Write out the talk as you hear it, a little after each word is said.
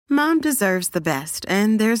Mom deserves the best,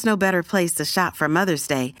 and there's no better place to shop for Mother's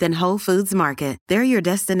Day than Whole Foods Market. They're your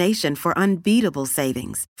destination for unbeatable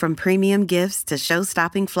savings, from premium gifts to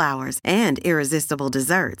show-stopping flowers and irresistible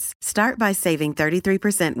desserts. Start by saving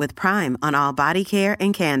 33% with Prime on all body care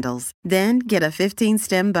and candles. Then get a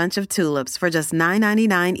 15-stem bunch of tulips for just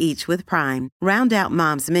 $9.99 each with Prime. Round out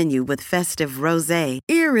Mom's menu with festive rosé,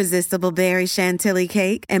 irresistible berry chantilly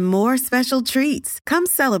cake, and more special treats. Come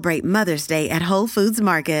celebrate Mother's Day at Whole Foods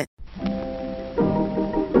Market.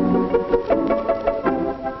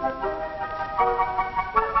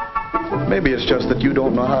 Maybe it's just that you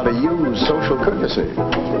don't know how to use social courtesy.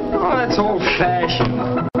 Oh, that's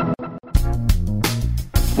old-fashioned.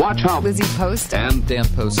 Watch how Lizzie Post and Dan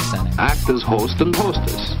Post-Senning act as host and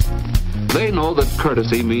hostess. They know that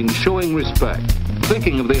courtesy means showing respect,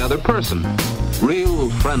 thinking of the other person, real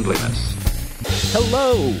friendliness.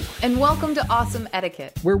 Hello! And welcome to Awesome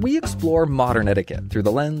Etiquette, where we explore modern etiquette through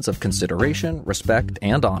the lens of consideration, respect,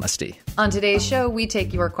 and honesty. On today's show, we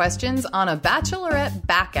take your questions on a bachelorette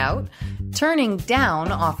backout, turning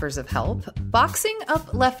down offers of help, boxing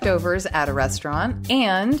up leftovers at a restaurant,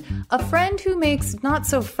 and a friend who makes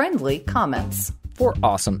not-so-friendly comments. For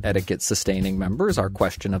Awesome Etiquette sustaining members, our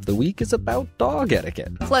question of the week is about dog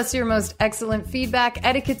etiquette. Plus your most excellent feedback,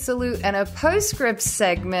 etiquette salute, and a postscript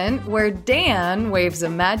segment where Dan waves a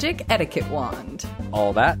magic etiquette wand.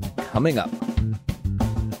 All that coming up.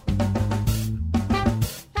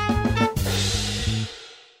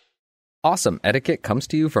 Awesome Etiquette comes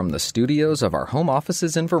to you from the studios of our home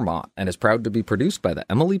offices in Vermont and is proud to be produced by the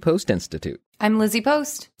Emily Post Institute. I'm Lizzie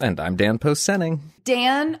Post. And I'm Dan Post-Senning.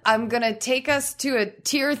 Dan, I'm going to take us to a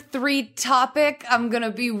tier 3 topic. I'm going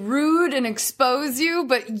to be rude and expose you,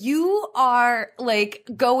 but you are like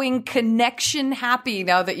going connection happy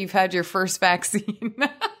now that you've had your first vaccine.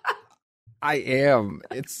 I am.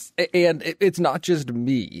 It's not just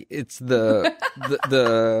me. It's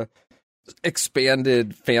the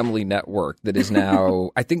expanded family network that is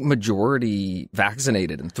now, I think, majority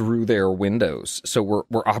vaccinated and through their windows. So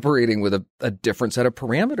we're operating with a different set of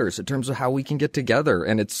parameters in terms of how we can get together,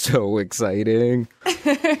 and it's so exciting.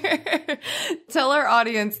 Tell our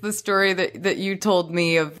audience the story that you told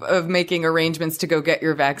me of making arrangements to go get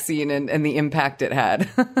your vaccine and the impact it had.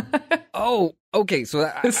 Oh, okay. So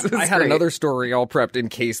I had another story all prepped in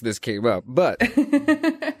case this came up, but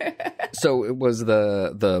so it was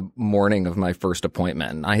the morning of my first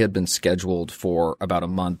appointment, and I had been scheduled for about a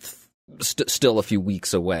month, still a few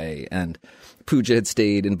weeks away, and Pooja had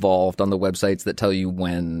stayed involved on the websites that tell you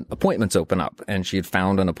when appointments open up, and she had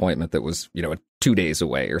found an appointment that was, 2 days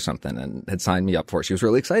away or something and had signed me up for it. She was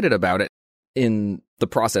really excited about it. In the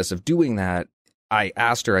process of doing that, I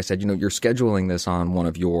asked her, I said, you're scheduling this on one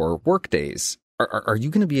of your work days. Are you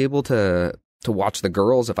going to be able to watch the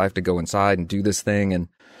girls if I have to go inside and do this thing? And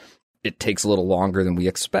it takes a little longer than we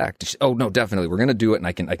expect. She, oh, no, definitely. We're going to do it. And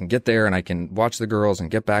I can get there and I can watch the girls and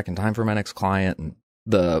get back in time for my next client. And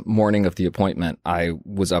the morning of the appointment, I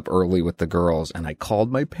was up early with the girls and I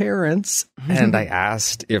called my parents and I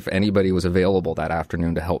asked if anybody was available that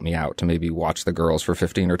afternoon to help me out to maybe watch the girls for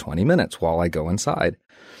 15 or 20 minutes while I go inside.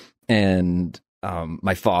 And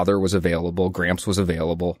my father was available. Gramps was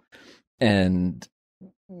available and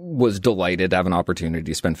was delighted to have an opportunity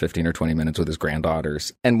to spend 15 or 20 minutes with his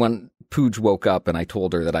granddaughters. And when Pooj woke up and I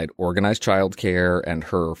told her that I'd organized childcare and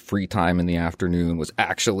her free time in the afternoon was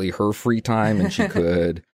actually her free time and she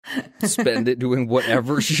could spend it doing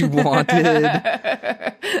whatever she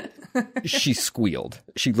wanted, she squealed.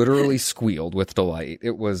 She literally squealed with delight.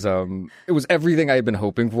 It was everything I had been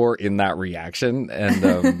hoping for in that reaction. And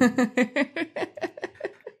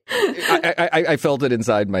I felt it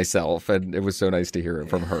inside myself, and it was so nice to hear it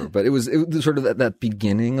from her. But it was sort of that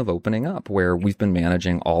beginning of opening up where we've been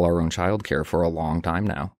managing all our own childcare for a long time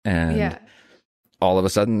now. And all of a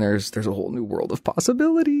sudden there's a whole new world of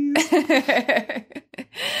possibilities.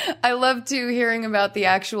 I love too hearing about the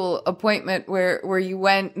actual appointment where you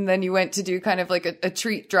went and then you went to do kind of like a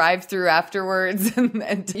treat drive-through afterwards.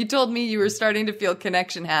 And you told me you were starting to feel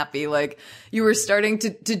connection happy. Like you were starting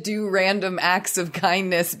to do random acts of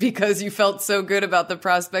kindness because you felt so good about the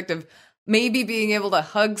prospect of maybe being able to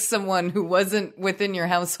hug someone who wasn't within your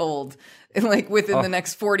household, like within the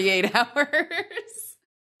next 48 hours.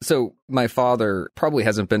 So my father probably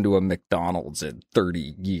hasn't been to a McDonald's in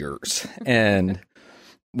 30 years. And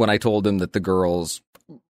when I told him that the girls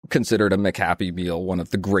considered a McHappy Meal one of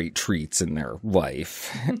the great treats in their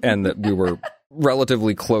life and that we were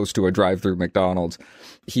relatively close to a drive-through McDonald's,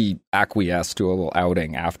 he acquiesced to a little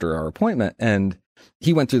outing after our appointment. And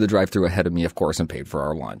he went through the drive-thru ahead of me, of course, and paid for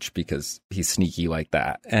our lunch because he's sneaky like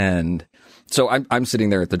that. And so I'm sitting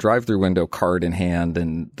there at the drive-thru window, card in hand,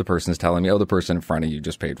 and the person's telling me, oh, the person in front of you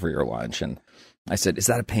just paid for your lunch. And I said, is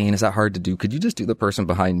that a pain? Is that hard to do? Could you just do the person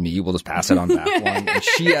behind me? We'll just pass it on that one. And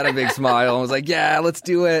she had a big smile and was like, yeah, let's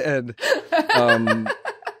do it. And I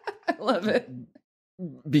love it.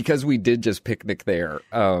 Because we did just picnic there,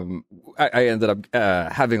 I ended up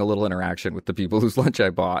having a little interaction with the people whose lunch I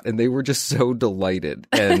bought, and they were just so delighted.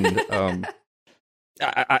 And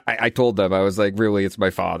I told them, I was like, really, it's my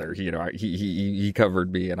father. You know, he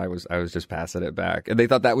covered me, and I was just passing it back, and they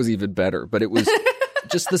thought that was even better. But it was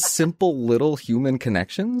just the simple little human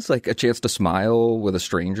connections, like a chance to smile with a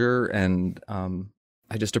stranger, and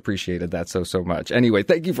I just appreciated that so much. Anyway,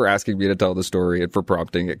 thank you for asking me to tell the story and for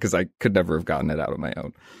prompting it, because I could never have gotten it out on my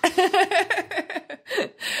own.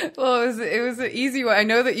 Well, it was an easy one. I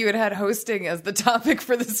know that you had hosting as the topic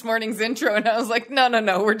for this morning's intro, and I was like,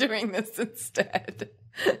 no, we're doing this instead.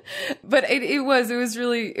 But it was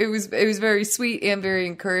very sweet and very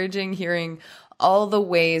encouraging hearing all the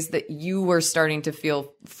ways that you were starting to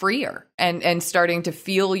feel freer and starting to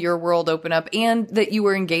feel your world open up, and that you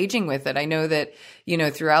were engaging with it. I know that, you know,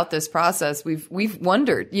 throughout this process, we've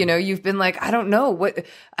wondered, you know, you've been like, I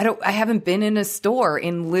haven't been in a store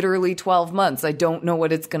in literally 12 months. I don't know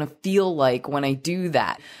what it's going to feel like when I do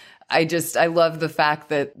that. I love the fact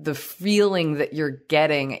that the feeling that you're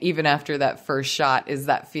getting even after that first shot is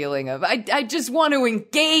that feeling of, I just want to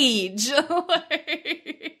engage.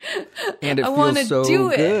 And it feels so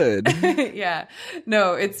good. Yeah.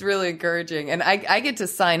 No, it's really encouraging. And I get to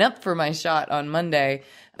sign up for my shot on Monday,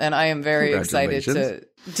 and I am very excited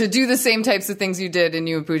to do the same types of things you did. And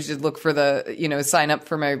you and Pooja did look for the, you know, sign up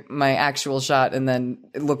for my actual shot and then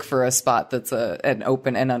look for a spot that's an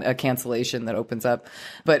open and a cancellation that opens up.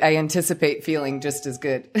 But I anticipate feeling just as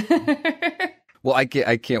good. Well, I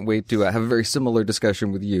can't wait to have a very similar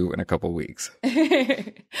discussion with you in a couple weeks.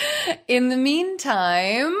 In the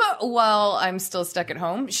meantime, while I'm still stuck at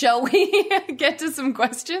home, shall we get to some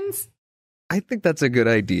questions? I think that's a good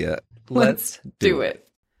idea. Let's do it.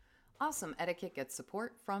 Awesome Etiquette gets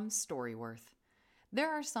support from Storyworth. There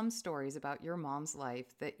are some stories about your mom's life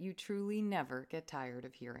that you truly never get tired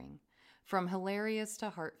of hearing. From hilarious to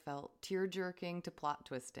heartfelt, tear-jerking to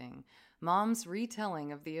plot-twisting, Mom's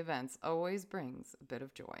retelling of the events always brings a bit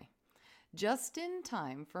of joy. Just in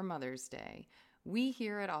time for Mother's Day, we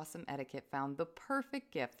here at Awesome Etiquette found the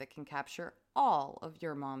perfect gift that can capture all of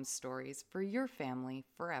your mom's stories for your family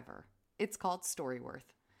forever. It's called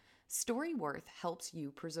Storyworth. Storyworth helps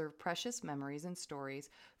you preserve precious memories and stories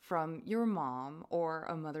from your mom or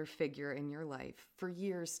a mother figure in your life for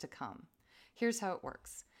years to come. Here's how it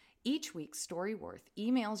works. Each week, Storyworth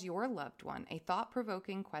emails your loved one a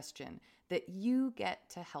thought-provoking question that you get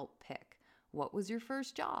to help pick. What was your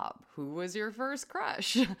first job? Who was your first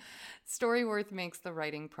crush? Storyworth makes the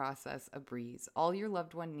writing process a breeze. All your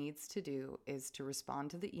loved one needs to do is to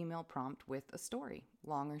respond to the email prompt with a story.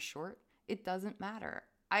 Long or short, it doesn't matter.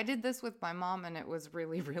 I did this with my mom, and it was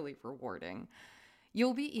really, really rewarding.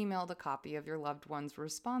 You'll be emailed a copy of your loved one's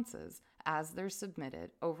responses as they're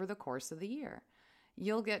submitted over the course of the year.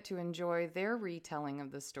 You'll get to enjoy their retelling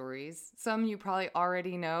of the stories, some you probably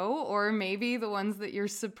already know, or maybe the ones that you're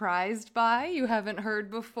surprised by you haven't heard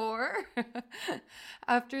before.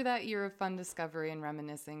 After that year of fun discovery and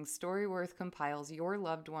reminiscing, Storyworth compiles your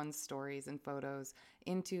loved one's stories and photos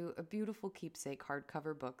into a beautiful keepsake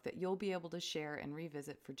hardcover book that you'll be able to share and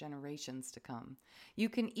revisit for generations to come. You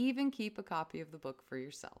can even keep a copy of the book for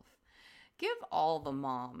yourself. Give all the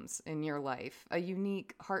moms in your life a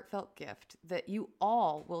unique, heartfelt gift that you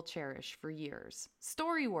all will cherish for years.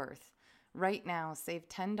 Storyworth. Right now, save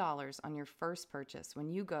 $10 on your first purchase when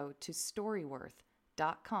you go to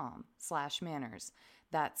storyworth.com/manners.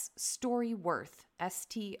 That's Storyworth,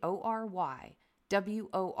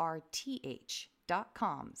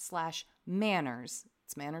 STORYWORTH.com/manners.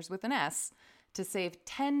 It's manners with an S, to save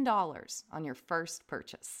 $10 on your first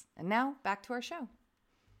purchase. And now, back to our show.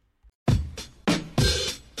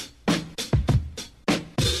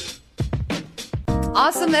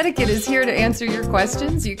 Awesome Etiquette is here to answer your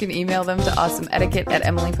questions. You can email them to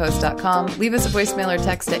awesomeetiquette@emilypost.com. Leave us a voicemail or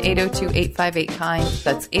text at 802-858-KIND.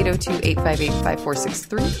 That's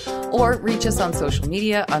 802-858-5463. Or reach us on social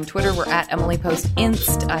media. On Twitter, we're at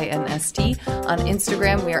EmilyPostInst, INST. On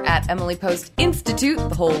Instagram, we are at EmilyPostInstitute,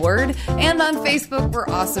 the whole word. And on Facebook, we're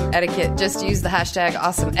Awesome Etiquette. Just use the hashtag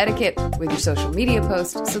Awesome Etiquette with your social media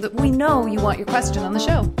post so that we know you want your question on the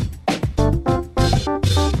show.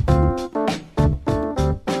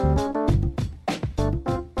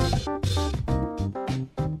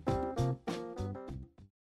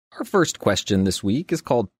 Our first question this week is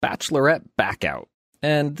called Bachelorette Backout,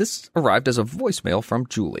 and this arrived as a voicemail from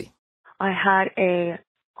Julie. I had a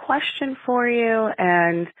question for you,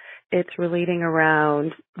 and it's relating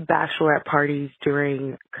around bachelorette parties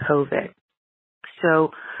during COVID.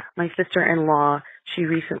 So my sister-in-law, she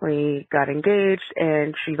recently got engaged,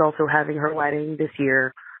 and she's also having her wedding this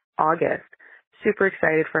year, August. Super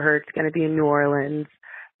excited for her. It's going to be in New Orleans.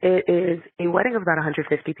 It is a wedding of about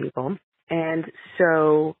 150 people. And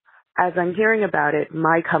so as I'm hearing about it,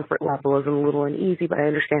 my comfort level is a little uneasy, but I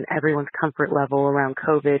understand everyone's comfort level around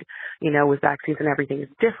COVID, with vaccines and everything is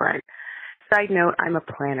different. Side note, I'm a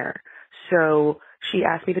planner. So she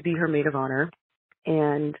asked me to be her maid of honor.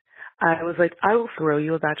 And I was like, I will throw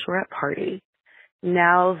you a bachelorette party.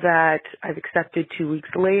 Now that I've accepted 2 weeks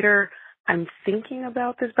later, I'm thinking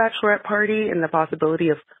about this bachelorette party and the possibility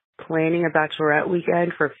of planning a bachelorette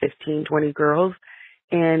weekend for 15, 20 girls.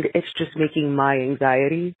 And it's just making my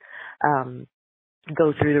anxiety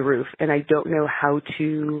go through the roof. And I don't know how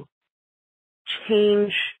to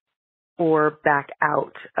change or back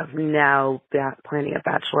out of now planning a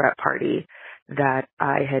bachelorette party that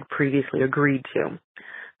I had previously agreed to.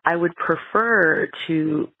 I would prefer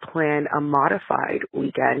to plan a modified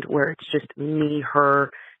weekend where it's just me, her,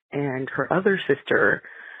 and her other sister,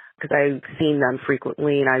 because I've seen them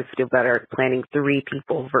frequently and I feel better planning 3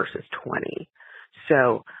 people versus 20.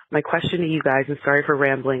 So my question to you guys, and sorry for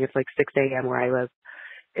rambling, it's like 6 a.m. where I live,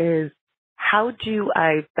 is how do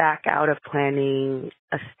I back out of planning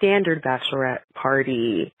a standard bachelorette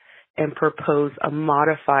party and propose a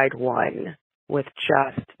modified one with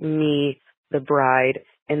just me, the bride,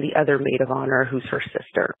 and the other maid of honor who's her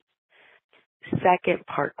sister? Second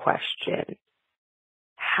part question,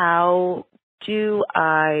 how do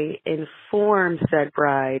I inform said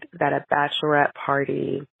bride that a bachelorette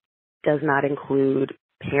party does not include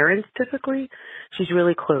parents typically? She's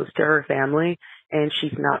really close to her family, and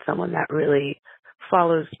she's not someone that really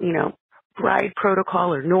follows, bride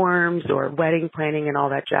protocol or norms or wedding planning and all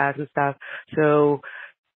that jazz and stuff. So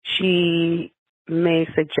she may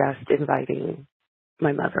suggest inviting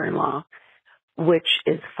my mother-in-law, which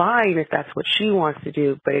is fine if that's what she wants to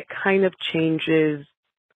do, but it kind of changes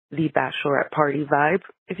the bachelorette party vibe,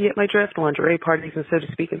 if you get my drift, lingerie parties and so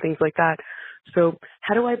to speak and things like that. So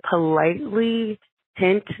how do I politely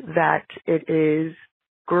hint that it is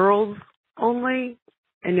girls only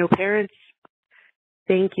and no parents?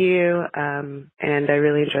 Thank you. And I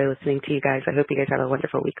really enjoy listening to you guys. I hope you guys have a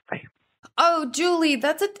wonderful week. Bye. Oh, Julie,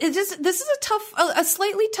 this is a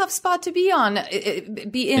slightly tough spot to be on.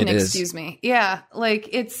 Excuse me. Yeah.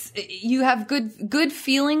 Like you have good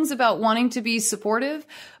feelings about wanting to be supportive,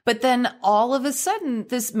 but then all of a sudden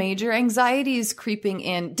this major anxiety is creeping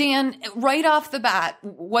in. Dan, right off the bat,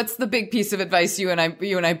 what's the big piece of advice you and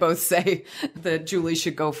I both say that Julie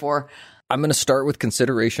should go for? I'm going to start with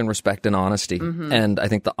consideration, respect, and honesty. Mm-hmm. And I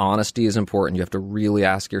think the honesty is important. You have to really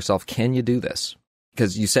ask yourself, can you do this?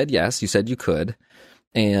 Because you said yes, you said you could,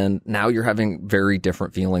 and now you're having very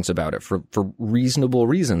different feelings about it for reasonable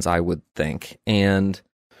reasons, I would think. And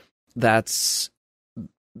that's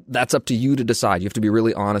up to you to decide. You have to be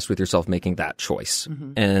really honest with yourself making that choice.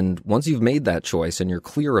 Mm-hmm. And once you've made that choice and you're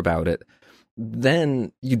clear about it,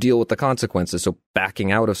 then you deal with the consequences. So backing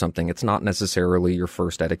out of something, it's not necessarily your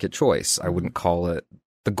first etiquette choice. I wouldn't call it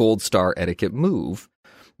the gold star etiquette move.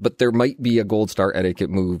 But there might be a gold star etiquette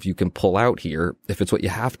move you can pull out here if it's what you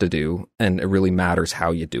have to do, and it really matters how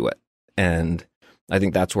you do it. And I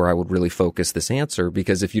think that's where I would really focus this answer,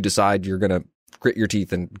 because if you decide you're going to grit your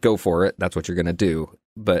teeth and go for it, that's what you're going to do.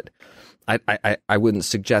 But I wouldn't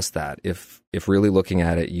suggest that. If really looking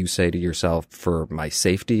at it, you say to yourself, for my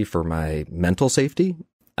safety, for my mental safety,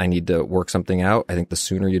 I need to work something out. I think the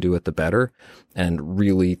sooner you do it, the better. And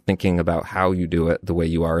really thinking about how you do it the way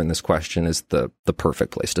you are in this question is the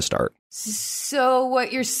perfect place to start. So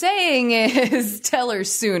what you're saying is tell her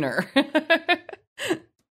sooner.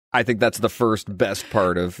 I think that's the first best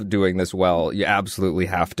part of doing this well. You absolutely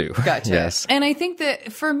have to. Gotcha. Yes. And I think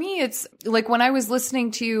that for me, it's like when I was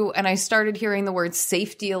listening to you and I started hearing the word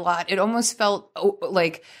safety a lot, it almost felt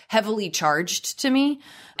like heavily charged to me.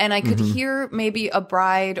 And I could hear maybe a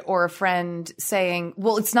bride or a friend saying,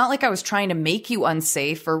 well, it's not like I was trying to make you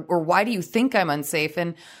unsafe, or why do you think I'm unsafe?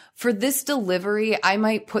 And for this delivery, I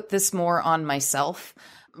might put this more on myself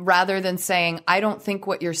rather than saying, I don't think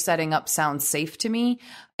what you're setting up sounds safe to me.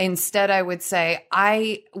 Instead, I would say,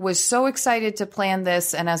 I was so excited to plan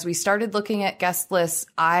this. And as we started looking at guest lists,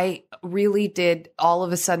 I really did all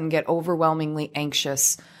of a sudden get overwhelmingly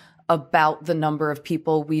anxious about the number of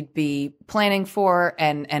people we'd be planning for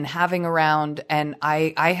and having around. And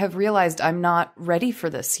I have realized I'm not ready for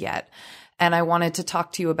this yet. And I wanted to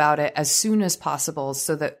talk to you about it as soon as possible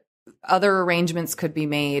so that other arrangements could be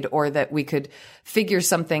made or that we could figure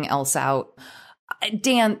something else out.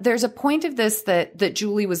 Dan, there's a point of this that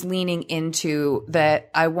Julie was leaning into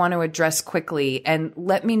that I want to address quickly, and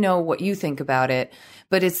let me know what you think about it.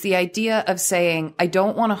 But it's the idea of saying, I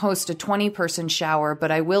don't want to host a 20-person shower,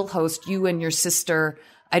 but I will host you and your sister.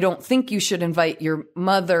 I don't think you should invite your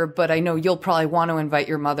mother, but I know you'll probably want to invite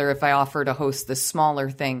your mother if I offer to host this smaller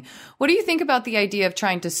thing. What do you think about the idea of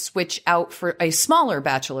trying to switch out for a smaller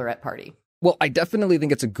bachelorette party? Well, I definitely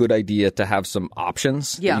think it's a good idea to have some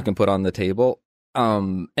options that you can put on the table.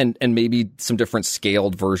 And maybe some different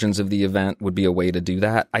scaled versions of the event would be a way to do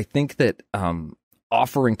that. I think that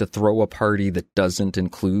offering to throw a party that doesn't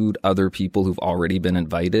include other people who've already been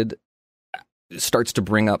invited starts to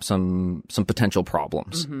bring up some potential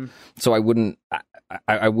problems. Mm-hmm. So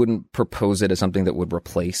I wouldn't propose it as something that would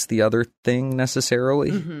replace the other thing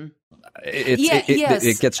necessarily. Mm-hmm.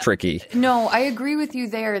 It gets tricky. No, I agree with you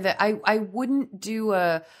there that I wouldn't do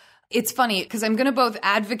a... It's funny because I'm going to both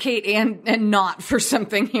advocate and not for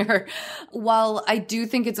something here. While I do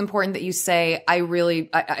think it's important that you say,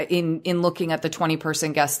 in looking at the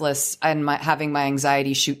 20-person guest list and having my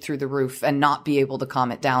anxiety shoot through the roof and not be able to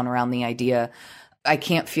calm it down around the idea, I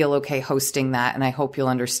can't feel okay hosting that. And I hope you'll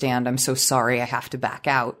understand. I'm so sorry I have to back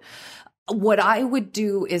out. What I would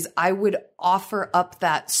do is I would offer up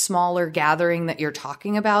that smaller gathering that you're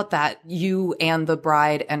talking about, that you and the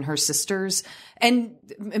bride and her sisters, and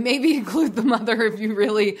maybe include the mother if you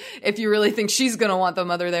really think she's going to want the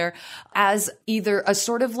mother there, as either a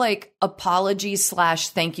sort of like apology /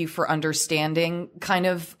 thank you for understanding kind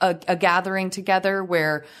of a gathering together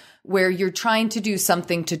where you're trying to do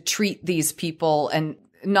something to treat these people and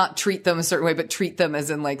not treat them a certain way, but treat them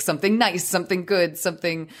as in like something nice, something good,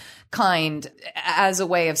 something kind, as a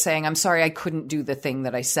way of saying, I'm sorry, I couldn't do the thing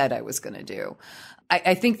that I said I was going to do.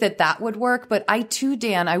 I think that would work. But I too,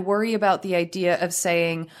 Dan, I worry about the idea of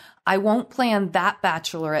saying, I won't plan that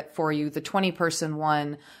bachelorette for you, the 20-person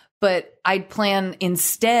one, but I'd plan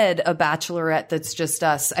instead a bachelorette that's just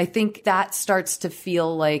us. I think that starts to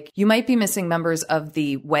feel like you might be missing members of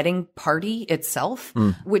the wedding party itself,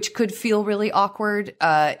 which could feel really awkward.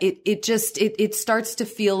 It starts to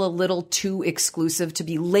feel a little too exclusive to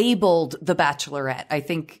be labeled the bachelorette. I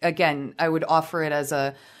think, again, I would offer it as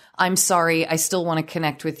I'm sorry, I still want to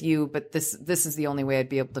connect with you, but this is the only way I'd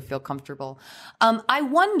be able to feel comfortable. I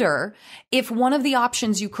wonder if one of the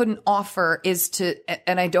options you couldn't offer is to,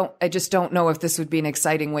 and I just don't know if this would be an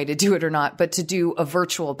exciting way to do it or not, but to do a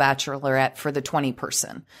virtual bachelorette for the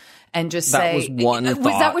 20-person. And just say, was one thought.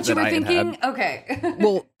 Was that what you were had thinking? Okay.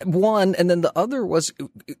 Well, one, and then the other was,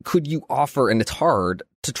 could you offer, and it's hard,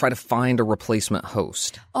 to try to find a replacement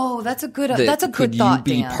host? Oh, that's a good thought, Could you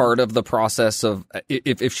be Dan. part of the process of,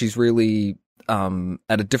 if she's really at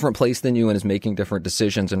a different place than you and is making different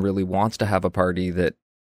decisions and really wants to have a party that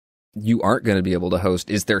you aren't going to be able to host,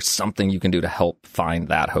 is there something you can do to help find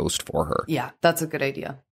that host for her? Yeah, that's a good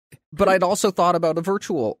idea. But I'd also thought about a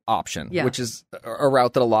virtual option, which is a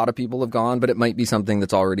route that a lot of people have gone, but it might be something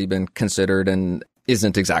that's already been considered and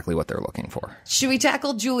isn't exactly what they're looking for. Should we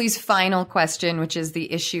tackle Julie's final question, which is the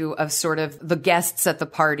issue of sort of the guests at the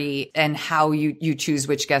party and how you choose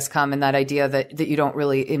which guests come, and that idea that you don't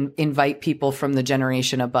really invite people from the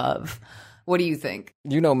generation above? What do you think?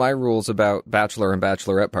 You know my rules about bachelor and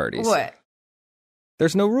bachelorette parties. What?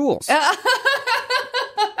 There's no rules.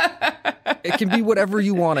 It can be whatever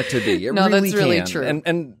you want it to be. It really that's really can. True.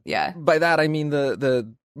 And yeah. By that, I mean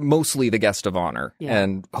the mostly the guest of honor,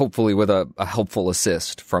 and hopefully with a helpful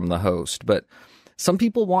assist from the host. But some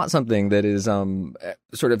people want something that is I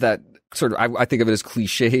think of it as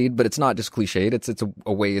cliched, but it's not just cliched. It's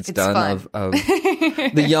a way it's done fun. of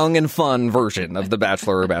the young and fun version of the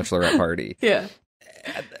bachelor or bachelorette party. Yeah.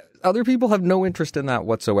 Other people have no interest in that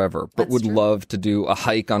whatsoever, but would love to do a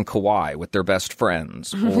hike on Kauai with their best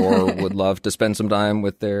friends, or would love to spend some time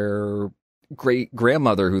with their great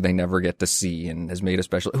grandmother who they never get to see and has made a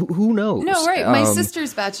special. Who knows? No, right. My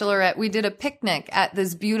sister's bachelorette, we did a picnic at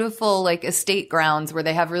this beautiful like estate grounds where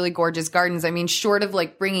they have really gorgeous gardens. I mean, short of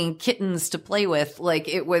like bringing kittens to play with, like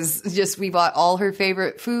it was just, we bought all her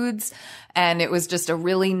favorite foods. And it was just a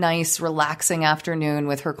really nice, relaxing afternoon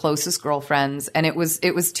with her closest girlfriends. And it was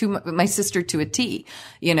my sister to a T,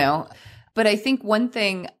 you know. But I think one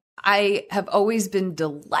thing I have always been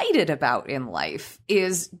delighted about in life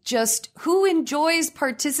is just who enjoys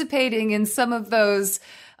participating in some of those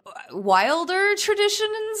wilder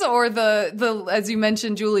traditions or the as you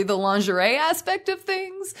mentioned, Julie, the lingerie aspect of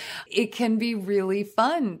things, it can be really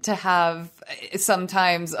fun to have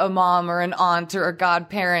sometimes a mom or an aunt or a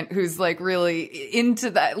godparent who's like really into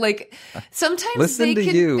that. Like sometimes Listen they to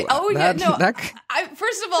can. You. Oh that, yeah, no. That...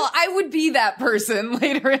 First of all, I would be that person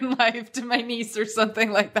later in life to my niece or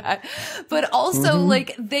something like that. But also,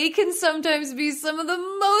 like they can sometimes be some of the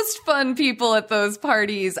most fun people at those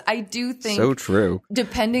parties. I do think so true.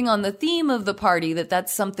 Depending on the theme of the party,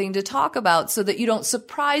 that's something to talk about so that you don't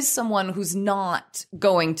surprise someone who's not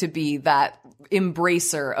going to be that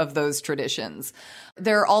embracer of those traditions.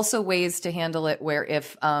 There are also ways to handle it where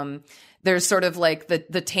if there's sort of like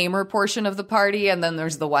the tamer portion of the party and then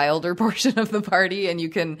there's the wilder portion of the party, and you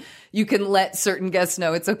can let certain guests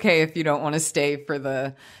know it's okay if you don't want to stay for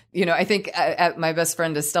the, I think at my best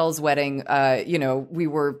friend Estelle's wedding, we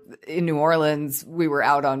were in New Orleans, we were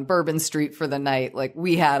out on Bourbon Street for the night. Like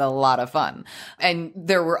we had a lot of fun. And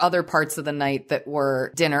there were other parts of the night that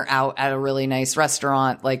were dinner out at a really nice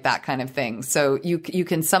restaurant, like that kind of thing. So you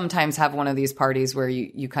can sometimes have one of these parties where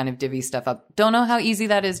you kind of divvy stuff up. Don't know how easy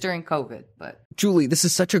that is during COVID, but. Julie, this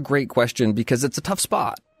is such a great question because it's a tough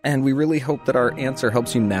spot. And we really hope that our answer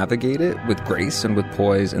helps you navigate it with grace and with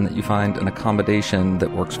poise, and that you find an accommodation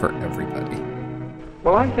that works for everybody.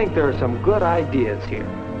 Well, I think there are some good ideas here.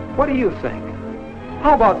 What do you think?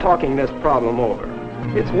 How about talking this problem over?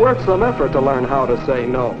 It's worth some effort to learn how to say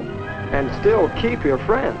no and still keep your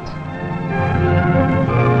friends.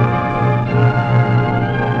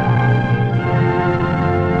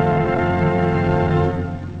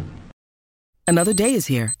 Another day is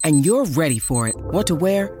here, and you're ready for it. What to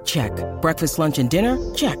wear? Check. Breakfast, lunch, and dinner?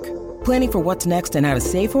 Check. Planning for what's next and how to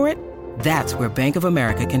save for it? That's where Bank of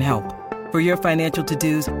America can help. For your financial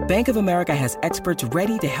to-dos, Bank of America has experts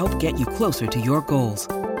ready to help get you closer to your goals.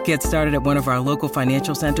 Get started at one of our local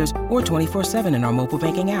financial centers or 24/7 in our mobile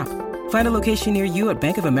banking app. Find a location near you at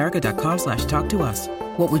bankofamerica.com/talktous.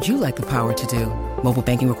 What would you like the power to do? Mobile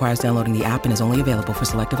banking requires downloading the app and is only available for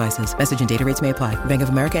select devices. Message and data rates may apply. Bank of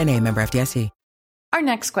America N.A., member FDIC. Our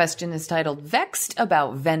next question is titled Vexed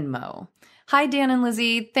About Venmo. Hi, Dan and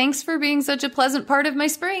Lizzie. Thanks for being such a pleasant part of my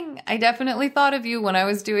spring. I definitely thought of you when I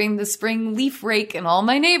was doing the spring leaf rake and all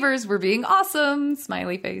my neighbors were being awesome.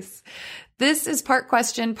 Smiley face. This is part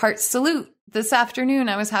question, part salute. This afternoon,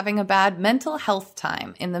 I was having a bad mental health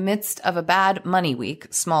time in the midst of a bad money week,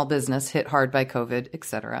 small business hit hard by COVID,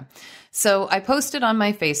 etc. So I posted on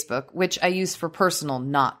my Facebook, which I use for personal,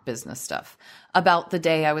 not business stuff, about the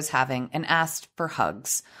day I was having and asked for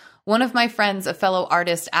hugs. One of my friends, a fellow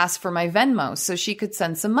artist, asked for my Venmo so she could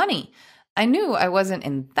send some money. I knew I wasn't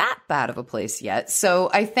in that bad of a place yet, so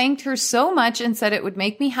I thanked her so much and said it would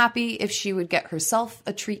make me happy if she would get herself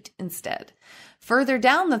a treat instead. Further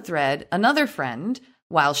down the thread, another friend,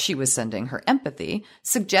 while she was sending her empathy,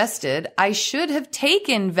 suggested I should have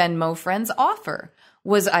taken Venmo friend's offer.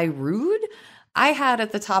 Was I rude? I had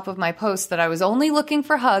at the top of my post that I was only looking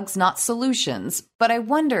for hugs, not solutions, but I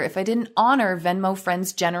wonder if I didn't honor Venmo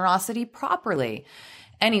friend's generosity properly.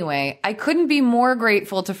 Anyway, I couldn't be more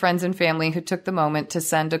grateful to friends and family who took the moment to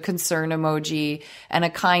send a concern emoji and a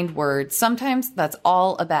kind word. Sometimes that's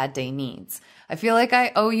all a bad day needs. I feel like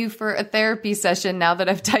I owe you for a therapy session now that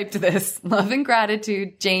I've typed this. Love and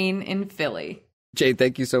gratitude, Jane in Philly. Jane,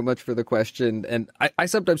 thank you so much for the question. And I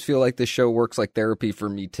sometimes feel like this show works like therapy for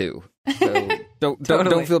me too. So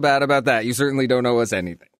don't feel bad about that. You certainly don't owe us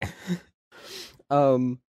anything.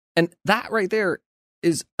 And that right there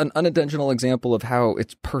is an unintentional example of how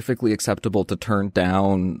it's perfectly acceptable to turn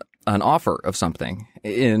down an offer of something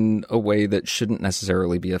in a way that shouldn't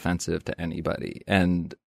necessarily be offensive to anybody.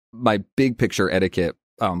 And my big picture etiquette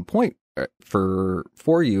point for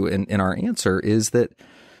you in our answer is that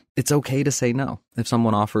it's okay to say no if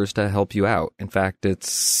someone offers to help you out. In fact,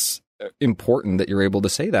 it's important that you're able to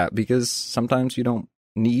say that because sometimes you don't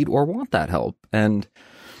need or want that help. And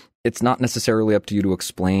it's not necessarily up to you to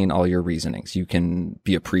explain all your reasonings. You can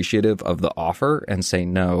be appreciative of the offer and say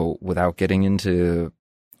no without getting into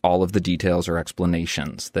all of the details or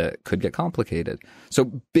explanations that could get complicated.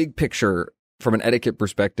 So big picture, from an etiquette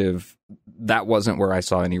perspective, that wasn't where I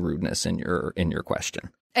saw any rudeness in your question.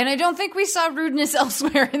 And I don't think we saw rudeness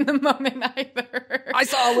elsewhere in the moment either. I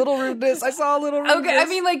saw a little rudeness. Okay, I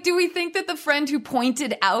mean, like, do we think that the friend who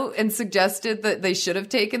pointed out and suggested that they should have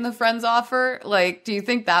taken the friend's offer, like, do you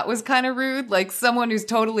think that was kind of rude? Like, someone who's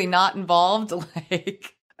totally not involved,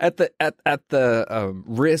 like... At the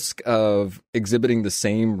risk of exhibiting the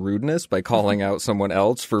same rudeness by calling out someone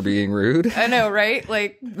else for being rude. I know, right?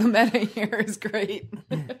 Like, the meta here is great.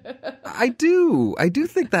 I do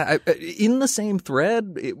think that in the same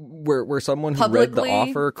thread where someone who read the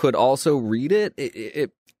offer could also read it,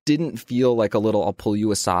 it didn't feel like a little I'll pull you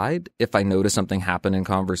aside if I notice something happen in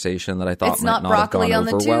conversation that I thought it's might not not have gone broccoli on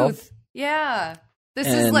over the well. tooth. Yeah. This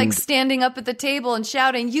is like standing up at the table and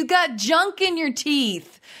shouting, "You got junk in your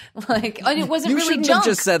teeth!" Like, and it wasn't really junk. You shouldn't have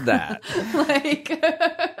just said that.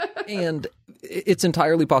 And it's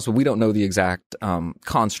entirely possible. We don't know the exact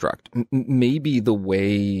construct. Maybe the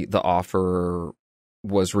way the offer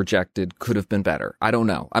was rejected could have been better. I don't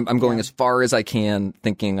know. I'm going as far as I can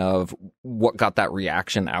thinking of what got that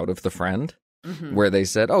reaction out of the friend, where they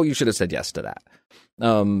said, "Oh, you should have said yes to that."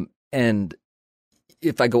 And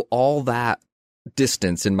if I go all that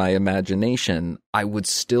distance in my imagination, I would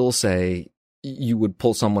still say you would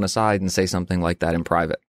pull someone aside and say something like that in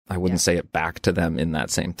private. I wouldn't say it back to them in that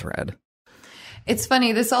same thread. It's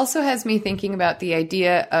funny. This also has me thinking about the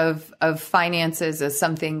idea of finances as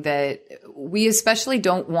something that we especially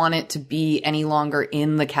don't want it to be any longer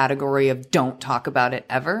in the category of don't talk about it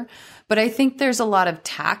ever. But I think there's a lot of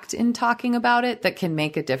tact in talking about it that can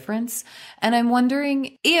make a difference. And I'm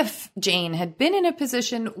wondering if Jane had been in a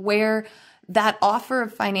position where that offer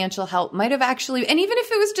of financial help might have actually, and even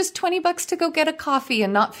if it was just $20 to go get a coffee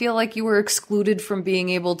and not feel like you were excluded from being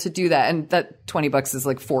able to do that. And that $20 is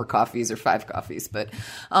like 4 coffees or 5 coffees, but,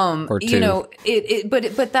 or 2. You know,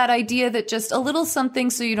 but that idea that just a little something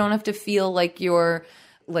so you don't have to feel like you're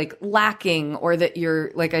like lacking or that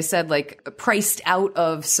you're, like I said, like priced out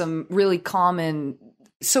of some really common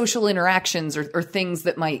social interactions or things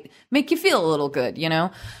that might make you feel a little good, you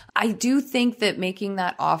know? I do think that making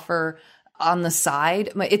that offer on the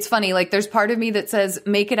side, it's funny, like there's part of me that says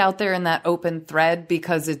make it out there in that open thread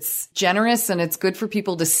because it's generous and it's good for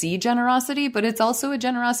people to see generosity, but it's also a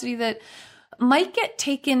generosity that might get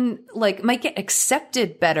taken, like might get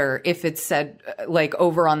accepted better if it's said like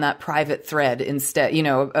over on that private thread instead, you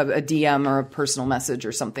know, a DM or a personal message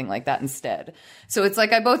or something like that instead. So it's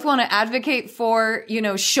like I both want to advocate for, you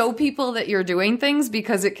know, show people that you're doing things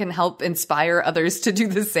because it can help inspire others to do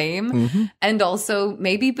the same. Mm-hmm. And also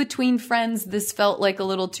maybe between friends, this felt like a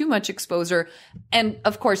little too much exposure. And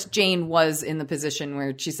of course, Jane was in the position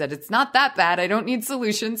where she said, it's not that bad. I don't need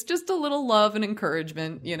solutions, just a little love and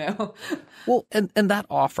encouragement, you know? Well, and that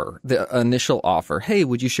offer, the initial offer, hey,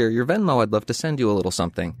 would you share your Venmo? I'd love to send you a little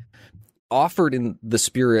something. Offered in the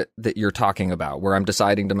spirit that you're talking about, where I'm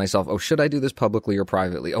deciding to myself, oh, should I do this publicly or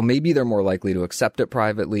privately? Oh, maybe they're more likely to accept it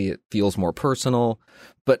privately. It feels more personal.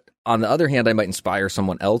 But on the other hand, I might inspire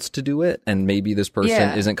someone else to do it. And maybe this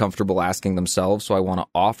person isn't comfortable asking themselves. So I want to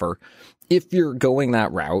offer. If you're going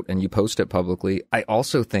that route and you post it publicly, I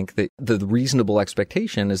also think that the reasonable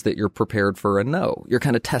expectation is that you're prepared for a no. You're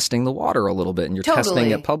kind of testing the water a little bit and you're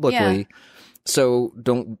testing it publicly. Yeah. So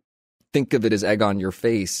don't think of it as egg on your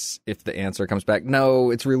face if the answer comes back,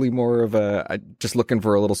 no, it's really more of I'm just looking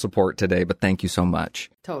for a little support today, but thank you so much.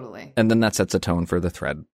 Totally. And then that sets a tone for the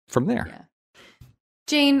thread from there. Yeah.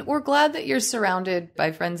 Jane, we're glad that you're surrounded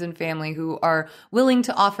by friends and family who are willing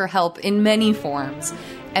to offer help in many forms,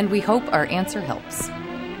 and we hope our answer helps.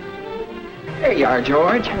 Here you are,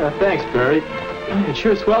 George. Thanks, Barry. It's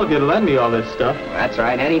sure swell of you to lend me all this stuff. That's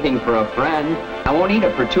right. Anything for a friend. I won't eat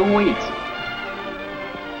it for 2 weeks.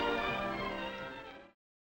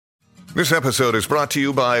 This episode is brought to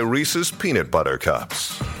you by Reese's Peanut Butter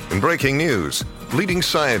Cups. In breaking news, leading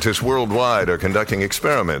scientists worldwide are conducting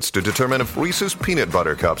experiments to determine if Reese's Peanut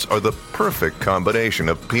Butter Cups are the perfect combination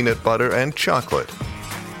of peanut butter and chocolate.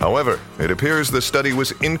 However, it appears the study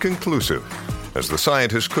was inconclusive, as the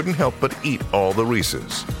scientists couldn't help but eat all the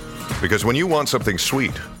Reese's. Because when you want something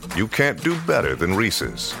sweet, you can't do better than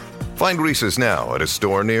Reese's. Find Reese's now at a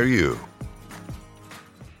store near you.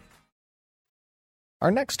 Our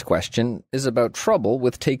next question is about trouble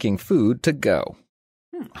with taking food to go.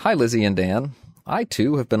 Hi, Lizzie and Dan. I,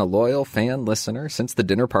 too, have been a loyal fan listener since the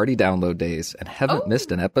Dinner Party download days and haven't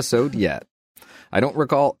missed an episode yet. I don't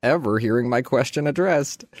recall ever hearing my question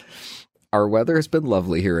addressed. Our weather has been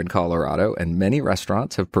lovely here in Colorado, and many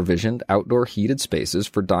restaurants have provisioned outdoor heated spaces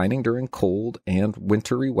for dining during cold and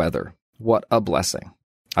wintry weather. What a blessing.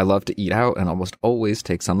 I love to eat out and almost always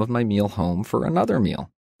take some of my meal home for another meal.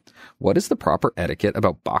 What is the proper etiquette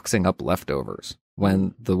about boxing up leftovers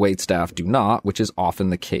when the waitstaff do not, which is often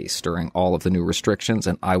the case during all of the new restrictions,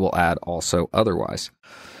 and I will add also otherwise?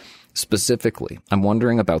 Specifically, I'm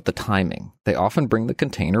wondering about the timing. They often bring the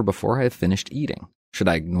container before I have finished eating. Should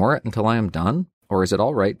I ignore it until I am done? Or is it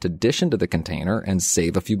all right to dish into the container and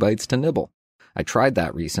save a few bites to nibble? I tried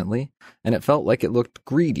that recently, and it felt like it looked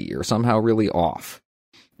greedy or somehow really off.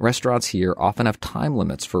 Restaurants here often have time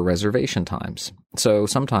limits for reservation times, so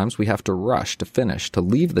sometimes we have to rush to finish to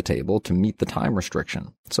leave the table to meet the time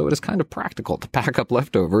restriction. So it is kind of practical to pack up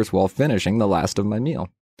leftovers while finishing the last of my meal.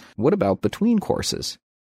 What about between courses?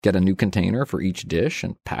 Get a new container for each dish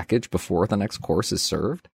and package before the next course is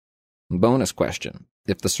served? Bonus question.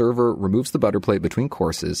 If the server removes the butter plate between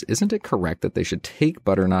courses, isn't it correct that they should take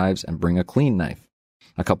butter knives and bring a clean knife?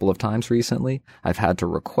 A couple of times recently, I've had to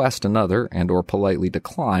request another and or politely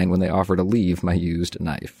decline when they offer to leave my used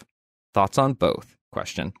knife. Thoughts on both?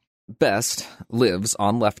 Question. Best lives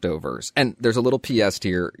on leftovers. And there's a little PS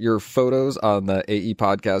here. Your photos on the AE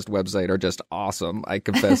podcast website are just awesome. I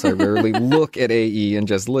confess I rarely look at AE and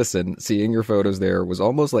just listen. Seeing your photos there was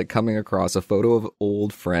almost like coming across a photo of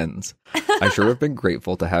old friends. I sure have been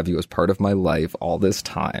grateful to have you as part of my life all this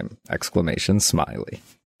time. Exclamation smiley.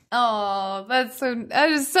 Oh, that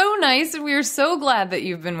is so nice. And we are so glad that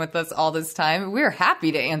you've been with us all this time. We're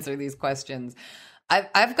happy to answer these questions.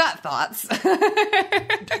 I've got thoughts.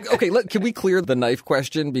 Okay, can we clear the knife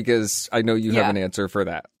question? Because I know you have an answer for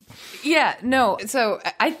that. Yeah, no. So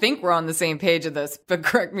I think we're on the same page of this, but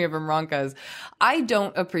correct me if I'm wrong, cuz I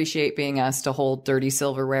don't appreciate being asked to hold dirty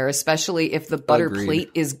silverware, especially if the butter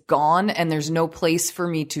plate is gone and there's no place for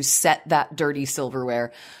me to set that dirty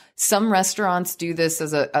silverware. Some restaurants do this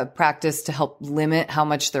as a practice to help limit how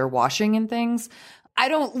much they're washing and things. I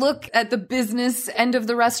don't look at the business end of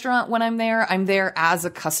the restaurant when I'm there. I'm there as a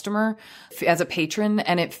customer, as a patron.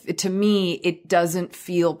 And to me, it doesn't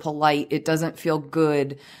feel polite. It doesn't feel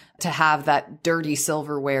good to have that dirty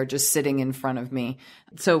silverware just sitting in front of me.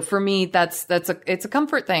 So for me, it's a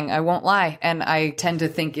comfort thing. I won't lie. And I tend to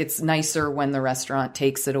think it's nicer when the restaurant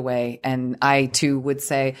takes it away. And I too would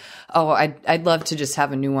say, oh, I'd love to just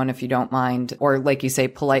have a new one if you don't mind. Or like you say,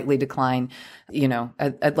 politely decline. You know,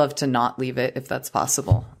 I'd love to not leave it if that's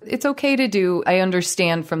possible. It's okay to do. I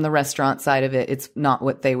understand from the restaurant side of it, it's not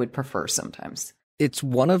what they would prefer sometimes. It's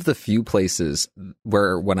one of the few places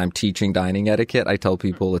where when I'm teaching dining etiquette, I tell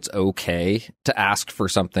people it's okay to ask for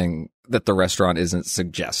something that the restaurant isn't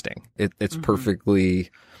suggesting. It's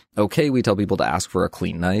perfectly okay. We tell people to ask for a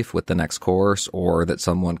clean knife with the next course, or that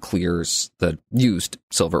someone clears the used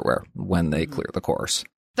silverware when they clear the course.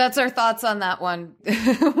 That's our thoughts on that one.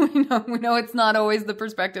 We know it's not always the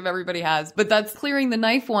perspective everybody has, but that's clearing the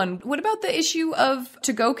knife one. What about the issue of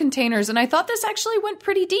to-go containers? And I thought this actually went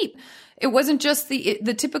pretty deep. It wasn't just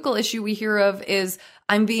the typical issue we hear of is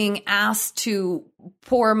I'm being asked to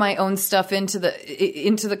pour my own stuff into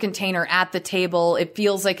the container at the table. It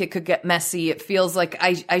feels like it could get messy. It feels like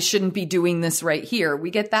I shouldn't be doing this right here.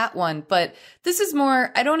 We get that one, but this is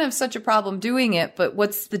more, I don't have such a problem doing it, but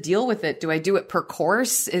what's the deal with it? Do I do it per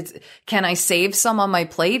course? Can I save some on my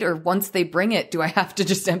plate, or once they bring it, do I have to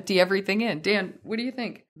just empty everything in? Dan, what do you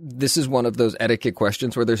think? This is one of those etiquette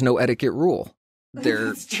questions where there's no etiquette rule.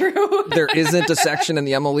 It's true. There isn't a section in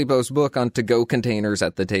the Emily Bose book on to-go containers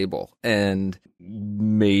at the table. And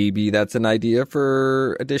maybe that's an idea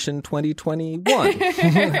for edition 2021.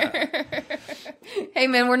 Hey,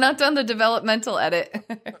 man, we're not done the developmental edit.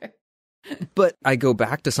 But I go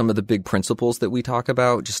back to some of the big principles that we talk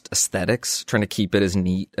about, just aesthetics, trying to keep it as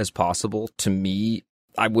neat as possible. To me,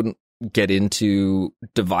 I wouldn't get into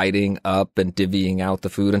dividing up and divvying out the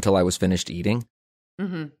food until I was finished eating.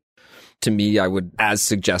 Mm-hmm. To me, I would, as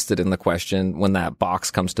suggested in the question, when that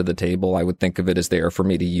box comes to the table, I would think of it as there for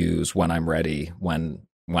me to use when I'm ready, when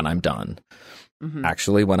I'm done. Mm-hmm.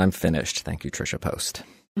 Actually, when I'm finished. Thank you, Trisha Post.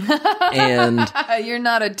 And you're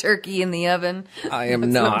not a turkey in the oven. I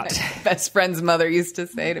am not. That's what my best friend's mother used to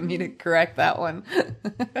say to me to correct that one.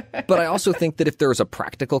 But I also think that if there is a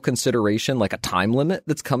practical consideration, like a time limit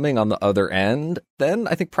that's coming on the other end, then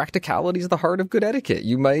I think practicality is the heart of good etiquette.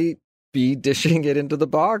 You might be dishing it into the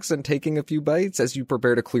box and taking a few bites as you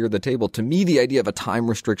prepare to clear the table. To me, the idea of a time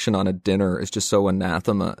restriction on a dinner is just so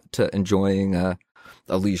anathema to enjoying a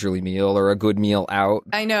leisurely meal or a good meal out.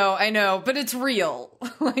 I know, but it's real.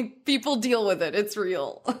 Like, people deal with it. It's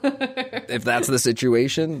real. If that's the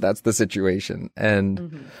situation, that's the situation.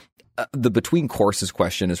 And the between courses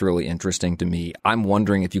question is really interesting to me. I'm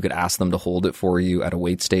wondering if you could ask them to hold it for you at a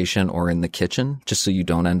wait station or in the kitchen, just so you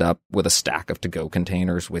don't end up with a stack of to-go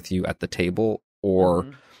containers with you at the table, or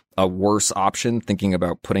a worse option, thinking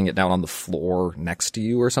about putting it down on the floor next to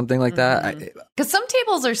you or something like that. Because some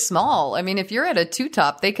tables are small. I mean, if you're at a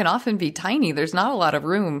two-top, they can often be tiny. There's not a lot of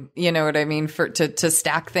room, you know what I mean, to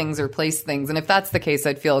stack things or place things. And if that's the case,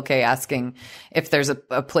 I'd feel okay asking if there's a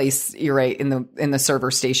place, you're right, in the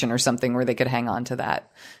server station or something where they could hang on to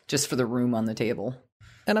that just for the room on the table.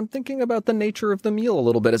 And I'm thinking about the nature of the meal a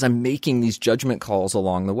little bit as I'm making these judgment calls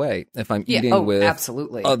along the way. If I'm eating with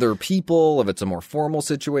absolutely. other people, if it's a more formal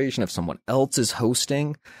situation, if someone else is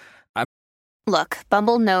hosting. Look,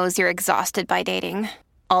 Bumble knows you're exhausted by dating.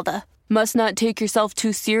 All the must not take yourself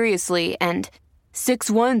too seriously and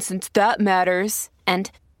 6'1" since that matters.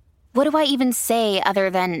 And what do I even say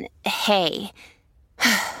other than hey?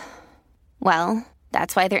 Well,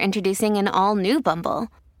 that's why they're introducing an all-new Bumble.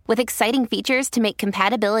 With exciting features to make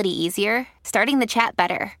compatibility easier, starting the chat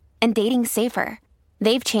better, and dating safer.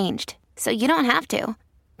 They've changed, so you don't have to.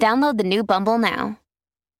 Download the new Bumble now.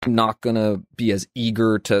 I'm not going to be as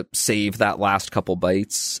eager to save that last couple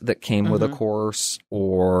bites that came with a course,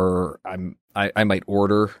 or I might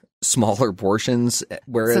order smaller portions.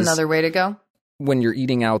 Whereas it's another way to go. When you're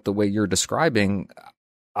eating out the way you're describing,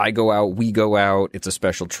 I go out, we go out, it's a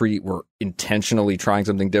special treat. We're intentionally trying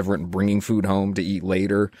something different and bringing food home to eat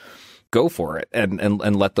later. Go for it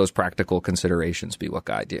and let those practical considerations be what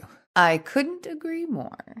guide you. I couldn't agree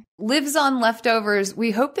more. Lives on leftovers.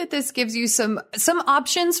 We hope that this gives you some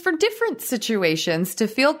options for different situations to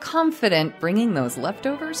feel confident bringing those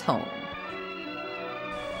leftovers home.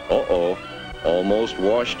 Uh-oh. Almost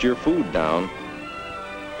washed your food down.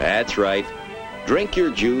 That's right. Drink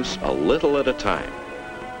your juice a little at a time.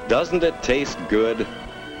 Doesn't it taste good?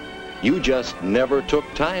 You just never took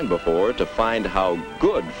time before to find how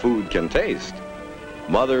good food can taste.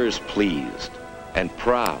 Mother's pleased and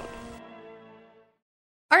proud.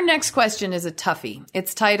 Our next question is a toughie.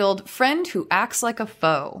 It's titled, Friend Who Acts Like a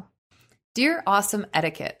Foe. Dear Awesome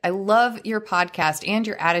Etiquette, I love your podcast and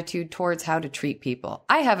your attitude towards how to treat people.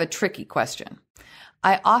 I have a tricky question.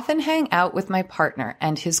 I often hang out with my partner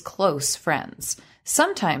and his close friends.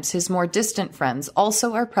 Sometimes his more distant friends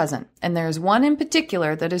also are present, and there's one in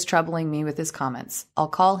particular that is troubling me with his comments. I'll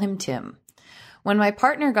call him Tim. When my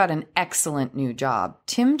partner got an excellent new job,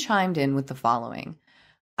 Tim chimed in with the following.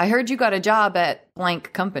 I heard you got a job at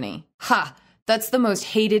blank company. Ha! That's the most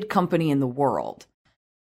hated company in the world.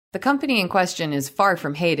 The company in question is far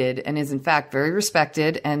from hated and is in fact very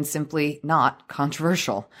respected and simply not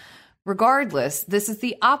controversial. Regardless, this is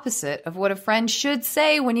the opposite of what a friend should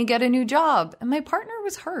say when you get a new job, and my partner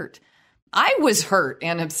was hurt. I was hurt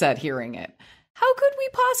and upset hearing it. How could we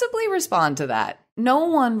possibly respond to that? No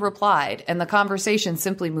one replied, and the conversation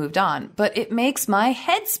simply moved on, but it makes my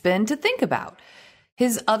head spin to think about.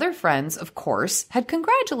 His other friends, of course, had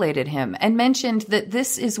congratulated him and mentioned that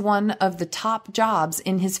this is one of the top jobs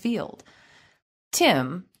in his field.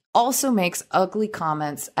 Tim also makes ugly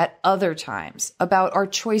comments at other times about our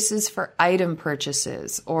choices for item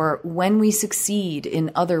purchases or when we succeed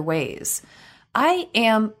in other ways. I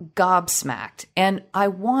am gobsmacked and I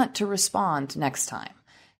want to respond next time.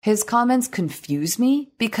 His comments confuse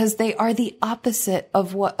me because they are the opposite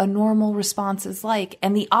of what a normal response is like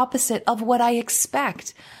and the opposite of what I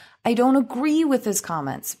expect. I don't agree with his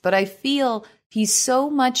comments, but I feel he so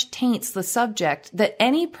much taints the subject that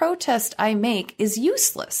any protest I make is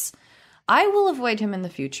useless. I will avoid him in the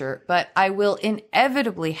future, but I will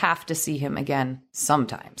inevitably have to see him again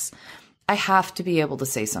sometimes. I have to be able to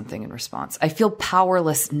say something in response. I feel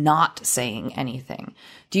powerless not saying anything.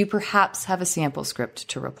 Do you perhaps have a sample script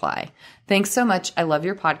to reply? Thanks so much. I love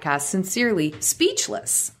your podcast. Sincerely,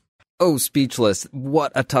 Speechless. Oh, Speechless.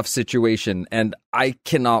 What a tough situation. And I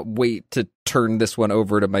cannot wait to turn this one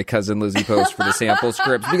over to my cousin Lizzie Post for the sample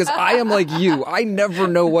scripts because I am like you. I never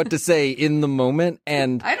know what to say in the moment.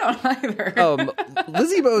 And I don't either.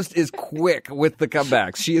 Lizzie Post is quick with the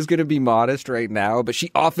comebacks. She is going to be modest right now, but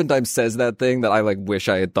she oftentimes says that thing that I wish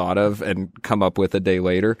I had thought of and come up with a day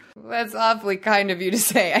later. That's awfully kind of you to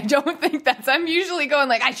say. I don't think I'm usually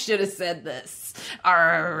going I should have said this.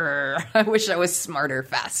 Arr, I wish I was smarter,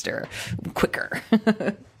 faster, quicker.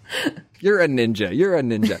 You're a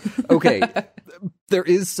ninja. Okay. There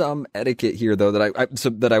is some etiquette here, though,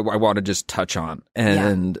 that I want to just touch on.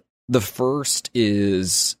 And the first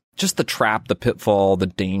is just the trap, the pitfall, the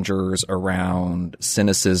dangers around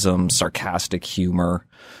cynicism, sarcastic humor,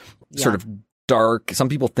 sort of dark. Some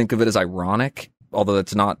people think of it as ironic, although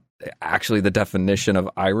that's not actually the definition of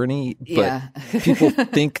irony. But people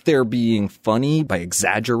think they're being funny by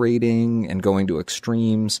exaggerating and going to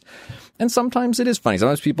extremes. And sometimes it is funny.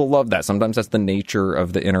 Sometimes people love that. Sometimes that's the nature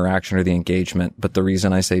of the interaction or the engagement. But the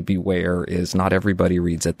reason I say beware is not everybody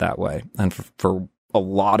reads it that way. And for a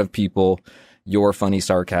lot of people, your funny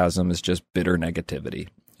sarcasm is just bitter negativity.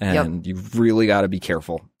 And you've really got to be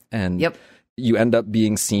careful. And you end up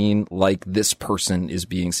being seen like this person is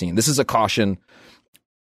being seen. This is a caution,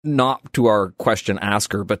 not to our question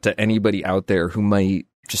asker, but to anybody out there who might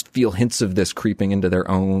just feel hints of this creeping into their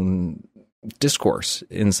own discourse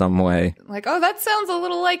in some way. Like, oh, that sounds a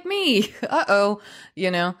little like me. Uh-oh,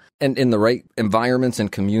 And in the right environments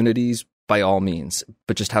and communities, by all means,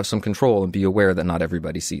 but just have some control and be aware that not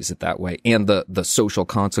everybody sees it that way. And the social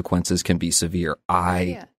consequences can be severe.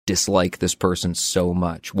 I dislike this person so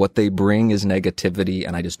much. What they bring is negativity,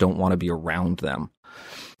 and I just don't want to be around them.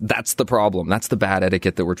 That's the problem. That's the bad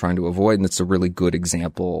etiquette that we're trying to avoid, and it's a really good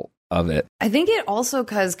example of it. I think it also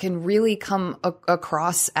can really come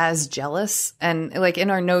across as jealous. And like in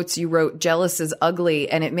our notes, you wrote jealous is ugly,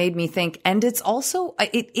 and it made me think, and it's also,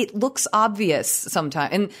 it looks obvious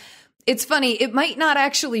sometimes. And it's funny, it might not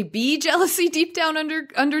actually be jealousy deep down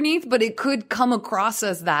underneath, but it could come across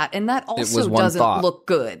as that. And that also doesn't look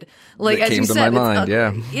good. Like, as you said,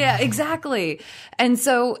 yeah, exactly. And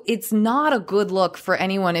so it's not a good look for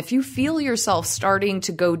anyone. If you feel yourself starting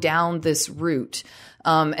to go down this route,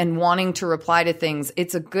 and wanting to reply to things,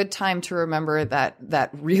 it's a good time to remember that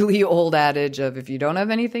really old adage of, if you don't have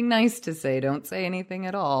anything nice to say, don't say anything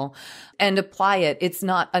at all, and apply it. It's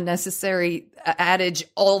not a necessary adage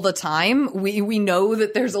all the time. We know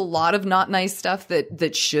that there's a lot of not nice stuff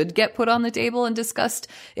that should get put on the table and discussed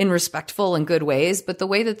in respectful and good ways. But the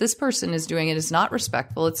way that this person is doing it is not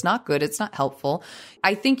respectful. It's not good. It's not helpful.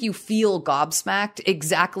 I think you feel gobsmacked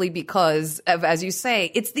exactly because of, as you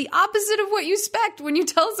say, it's the opposite of what you expect when you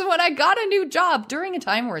tell someone, I got a new job during a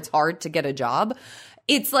time where it's hard to get a job.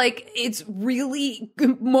 It's like, it's really,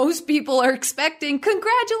 most people are expecting,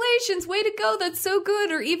 congratulations, way to go, that's so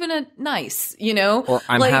good, or even a nice, Or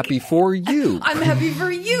I'm happy for you. I'm happy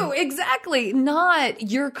for you, exactly. Not,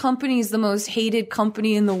 your company's the most hated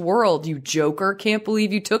company in the world, you joker, can't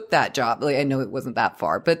believe you took that job. Like, I know it wasn't that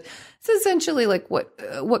far, but it's essentially like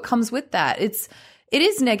what comes with that. It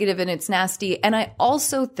is negative and it's nasty, and I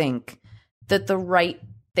also think that the right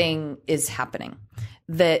thing is happening.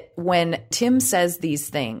 That when Tim says these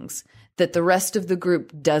things, that the rest of the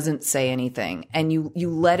group doesn't say anything, and you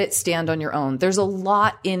let it stand on your own. There's a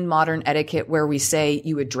lot in modern etiquette where we say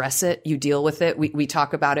you address it, you deal with it. We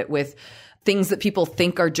talk about it with things that people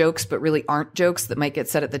think are jokes but really aren't jokes that might get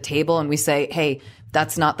said at the table, and we say, hey,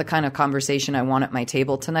 that's not the kind of conversation I want at my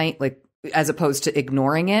table tonight, like, as opposed to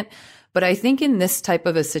ignoring it. But I think in this type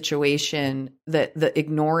of a situation that the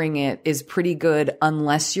ignoring it is pretty good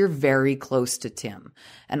unless you're very close to Tim.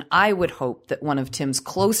 And I would hope that one of Tim's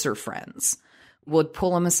closer friends would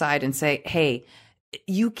pull him aside and say, hey,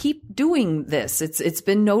 you keep doing this. It's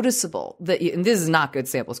been noticeable that and this is not good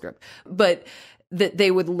sample script, but that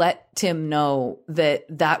they would let Tim know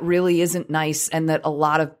that really isn't nice, and that a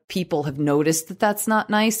lot of people have noticed that that's not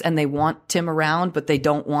nice, and they want Tim around, but they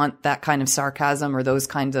don't want that kind of sarcasm or those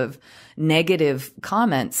kinds of negative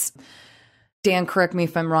comments. Dan, correct me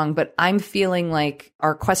if I'm wrong, but I'm feeling like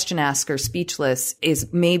our question asker, Speechless,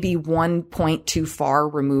 is maybe 1 point too far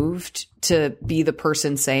removed to be the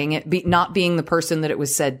person saying it, not being the person that it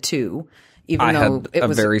was said to. Even though it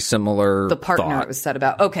was a very similar the partner thought. It was said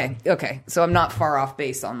about. Okay. So I'm not far off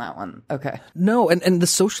base on that one. Okay. No, and the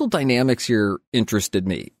social dynamics here interested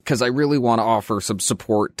me because I really want to offer some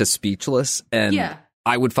support to Speechless. And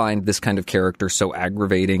I would find this kind of character so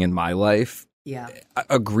aggravating in my life. Yeah.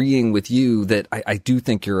 Agreeing with you that I do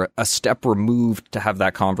think you're a step removed to have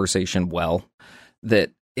that conversation well,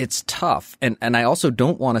 that it's tough. And I also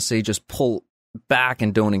don't want to say just pull back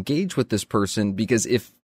and don't engage with this person, because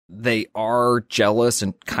if they are jealous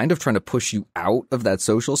and kind of trying to push you out of that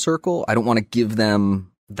social circle, I don't want to give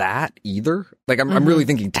them that either. Like, I'm really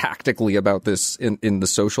thinking tactically about this in the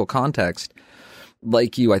social context.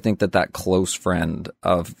 Like you, I think that close friend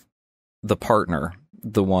of the partner,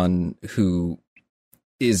 the one who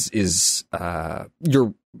is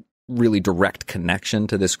your really direct connection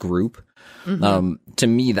to this group, to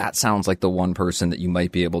me, that sounds like the one person that you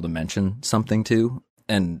might be able to mention something to.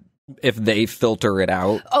 And if they filter it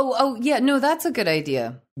out. Oh, yeah. No, that's a good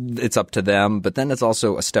idea. It's up to them. But then it's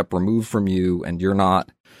also a step removed from you, and you're not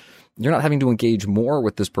having to engage more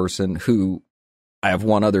with this person who I have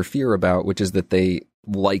one other fear about, which is that they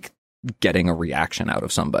like getting a reaction out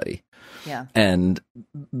of somebody. Yeah. And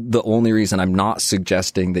the only reason I'm not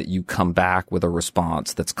suggesting that you come back with a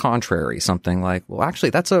response that's contrary, something like, well,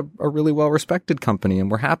 actually, that's a really well-respected company, and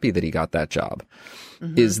we're happy that he got that job,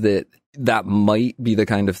 is that might be the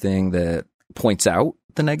kind of thing that points out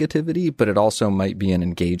the negativity, but it also might be an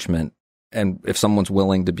engagement. And if someone's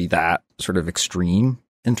willing to be that sort of extreme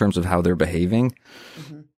in terms of how they're behaving,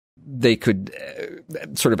 they could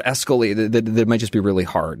sort of escalate. That might just be really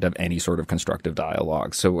hard to have any sort of constructive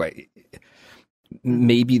dialogue. So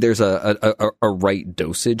maybe there's a right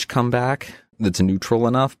dosage comeback that's neutral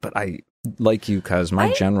enough, but I Like you, cuz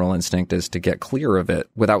my general instinct is to get clear of it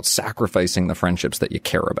without sacrificing the friendships that you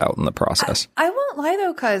care about in the process. I won't lie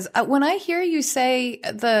though, cuz when I hear you say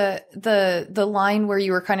the line where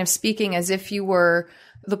you were kind of speaking as if you were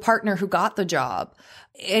the partner who got the job,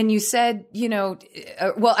 and you said,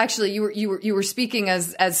 well, actually you were speaking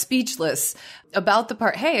as speechless about the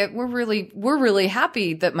part. Hey, we're really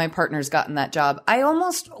happy that my partner's gotten that job. I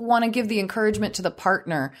almost want to give the encouragement to the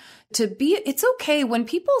partner it's okay when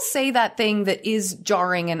people say that thing that is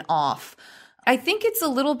jarring and off. I think it's a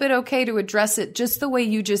little bit okay to address it just the way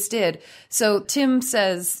you just did. So Tim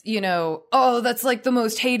says, oh, that's like the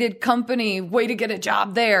most hated company, way to get a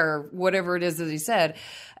job there, whatever it is that he said.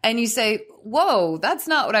 And you say, whoa, that's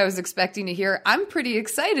not what I was expecting to hear. I'm pretty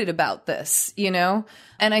excited about this, And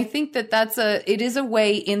I think that it is a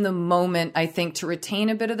way in the moment, I think, to retain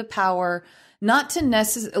a bit of the power, not to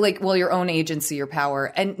necessarily, your own agency or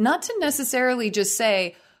power, and not to necessarily just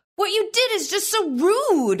say, what you did is just so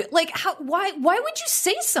rude. Why would you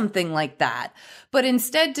say something like that? But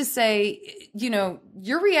instead to say,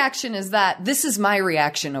 your reaction is that this is my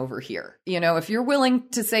reaction over here. If you're willing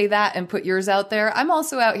to say that and put yours out there, I'm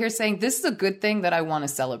also out here saying this is a good thing that I want to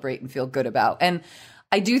celebrate and feel good about. And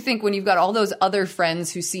I do think when you've got all those other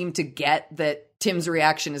friends who seem to get that Tim's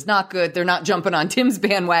reaction is not good, they're not jumping on Tim's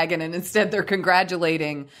bandwagon and instead they're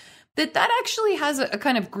congratulating, that actually has a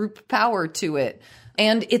kind of group power to it.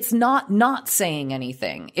 And it's not saying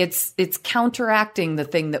anything. It's counteracting the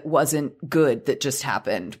thing that wasn't good that just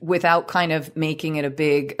happened without kind of making it a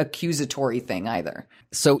big accusatory thing either.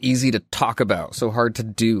 So easy to talk about, so hard to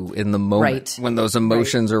do in the moment when those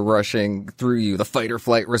emotions are rushing through you, the fight or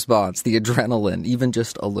flight response, the adrenaline, even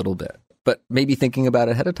just a little bit. But maybe thinking about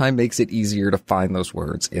it ahead of time makes it easier to find those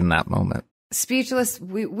words in that moment. Speechless,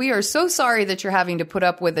 we are so sorry that you're having to put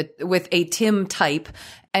up with a Tim type,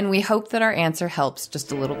 and we hope that our answer helps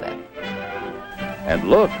just a little bit. And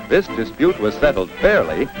look, this dispute was settled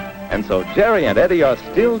fairly, and so Jerry and Eddie are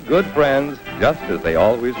still good friends, just as they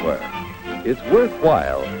always were. It's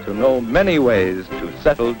worthwhile to know many ways to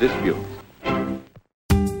settle disputes.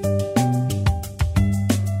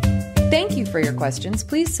 Thank you for your questions.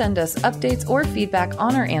 Please send us updates or feedback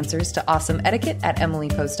on our answers to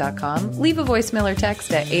awesomeetiquette@emilypost.com. Leave a voicemail or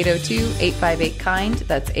text at 802-858-KIND.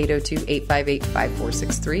 That's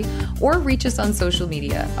 802-858-5463. Or reach us on social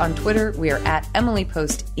media. On Twitter, we are at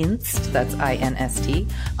EmilyPostInst. That's INST.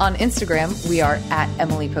 On Instagram, we are at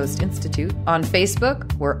EmilyPostInstitute. On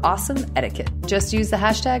Facebook, we're Awesome Etiquette. Just use the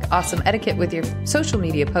hashtag Awesome Etiquette with your social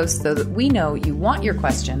media posts so that we know you want your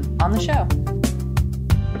question on the show.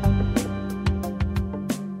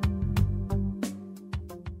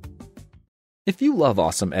 If you love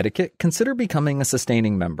Awesome Etiquette, consider becoming a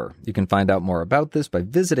sustaining member. You can find out more about this by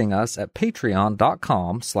visiting us at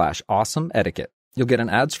patreon.com/awesomeetiquette. You'll get an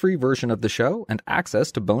ads-free version of the show and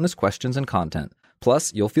access to bonus questions and content.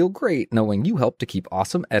 Plus, you'll feel great knowing you help to keep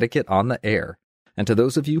Awesome Etiquette on the air. And to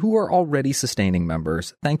those of you who are already sustaining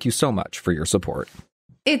members, thank you so much for your support.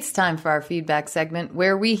 It's time for our feedback segment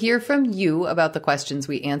where we hear from you about the questions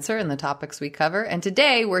we answer and the topics we cover. And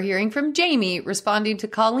today we're hearing from Jamie responding to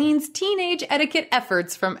Colleen's teenage etiquette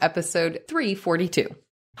efforts from episode 342.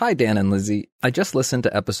 Hi, Dan and Lizzie. I just listened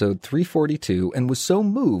to episode 342 and was so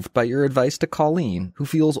moved by your advice to Colleen, who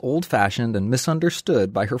feels old-fashioned and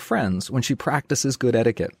misunderstood by her friends when she practices good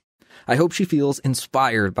etiquette. I hope she feels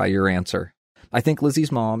inspired by your answer. I think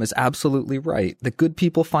Lizzie's mom is absolutely right that good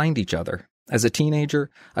people find each other. As a teenager,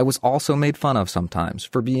 I was also made fun of sometimes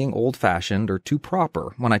for being old-fashioned or too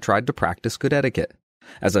proper when I tried to practice good etiquette.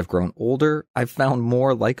 As I've grown older, I've found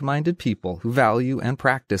more like-minded people who value and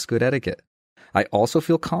practice good etiquette. I also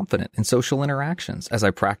feel confident in social interactions as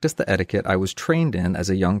I practice the etiquette I was trained in as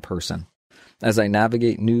a young person. As I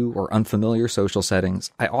navigate new or unfamiliar social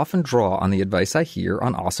settings, I often draw on the advice I hear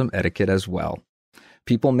on Awesome Etiquette as well.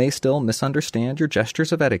 People may still misunderstand your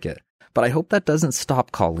gestures of etiquette, but I hope that doesn't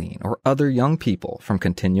stop Colleen or other young people from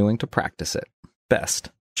continuing to practice it. Best,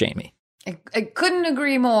 Jamie. I couldn't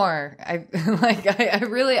agree more. I like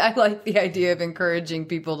the idea of encouraging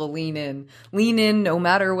people to lean in no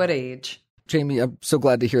matter what age. Jamie, I'm so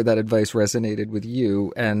glad to hear that advice resonated with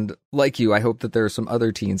you. And like you, I hope that there are some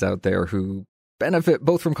other teens out there who benefit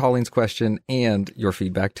both from Colleen's question and your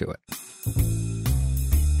feedback to it.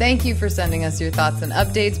 Thank you for sending us your thoughts and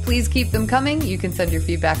updates. Please keep them coming. You can send your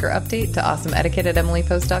feedback or update to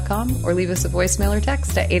awesomeetiquette@emilypost.com or leave us a voicemail or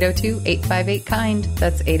text at 802-858-KIND.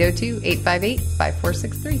 That's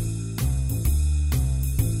 802-858-5463.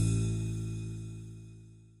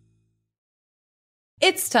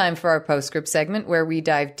 It's time for our postscript segment where we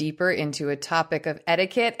dive deeper into a topic of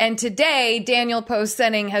etiquette. And today, Daniel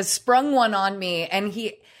Post-Senning has sprung one on me, and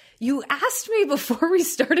You asked me before we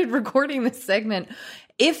started recording this segment,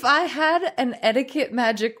 if I had an etiquette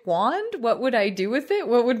magic wand, what would I do with it?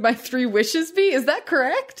 What would my 3 wishes be? Is that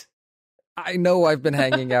correct? I know I've been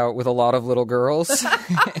hanging out with a lot of little girls,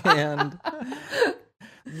 and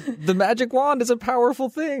the magic wand is a powerful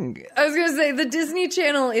thing. I was going to say, the Disney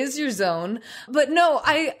Channel is your zone. But no,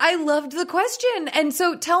 I loved the question. And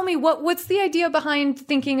so tell me, what's the idea behind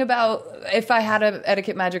thinking about if I had an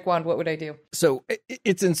etiquette magic wand, what would I do? So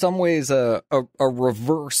it's in some ways a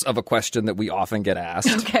reverse of a question that we often get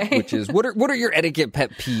asked, which is, what are your etiquette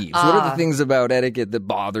pet peeves? What are the things about etiquette that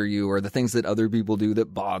bother you, or the things that other people do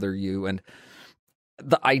that bother you? And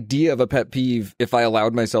the idea of a pet peeve, if I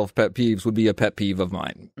allowed myself pet peeves, would be a pet peeve of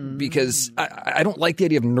mine, because I don't like the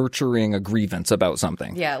idea of nurturing a grievance about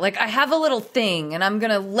something. Yeah, like I have a little thing and I'm going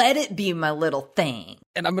to let it be my little thing.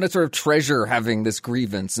 And I'm going to sort of treasure having this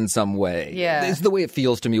grievance in some way. Yeah. It's the way it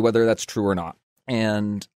feels to me, whether that's true or not.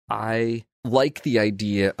 And I like the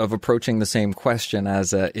idea of approaching the same question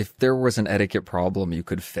as if there was an etiquette problem you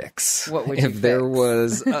could fix. What would you fix? If there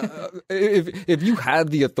was, if you had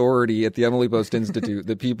the authority at the Emily Post Institute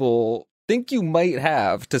that people think you might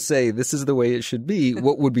have to say this is the way it should be,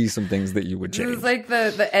 what would be some things that you would change? It's like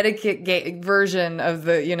the etiquette version of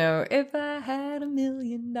the, if I had $1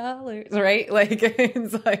 million, right? Like,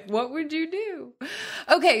 it's like, what would you do?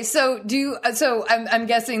 Okay, so I'm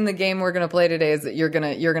guessing the game we're going to play today is that you're going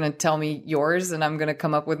to tell me yours and I'm going to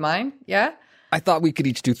come up with mine. Yeah? I thought we could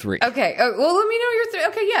each do 3. Okay. Well, let me know your 3.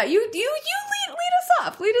 Okay, yeah. You lead us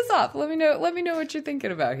off. Lead us off. Let me know what you're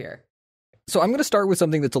thinking about here. So I'm going to start with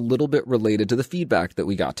something that's a little bit related to the feedback that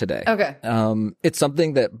we got today. Okay. It's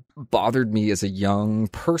something that bothered me as a young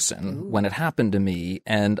person when it happened to me,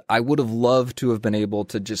 and I would have loved to have been able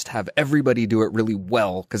to just have everybody do it really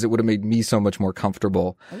well, because it would have made me so much more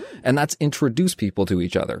comfortable. And that's introduce people to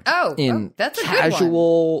each other. In that's a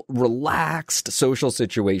casual, relaxed social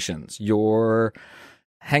situations. You're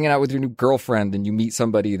hanging out with your new girlfriend and you meet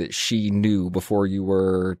somebody that she knew before you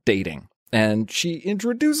were dating, and she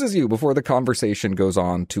introduces you before the conversation goes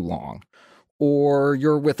on too long. Or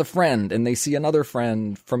you're with a friend and they see another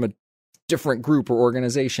friend from a different group or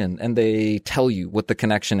organization and they tell you what the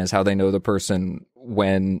connection is, how they know the person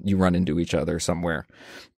when you run into each other somewhere.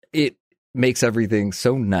 It makes everything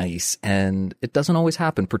so nice, and it doesn't always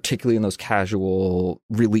happen, particularly in those casual,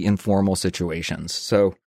 really informal situations.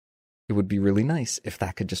 So it would be really nice if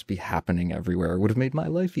that could just be happening everywhere. It would have made my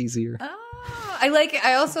life easier.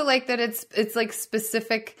 I also like that it's like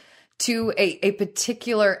specific to a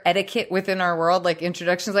particular etiquette within our world, like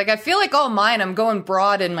introductions. Like, I feel like all mine, I'm going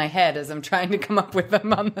broad in my head as I'm trying to come up with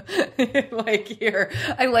them on the, like here.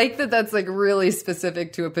 I like that that's like really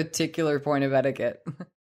specific to a particular point of etiquette.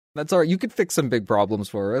 That's all right. You could fix some big problems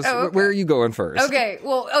for us. Oh, okay. Where are you going first? Okay.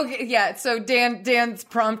 Well, okay. Yeah. So Dan's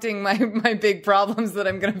prompting my big problems that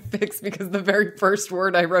I'm going to fix, because the very first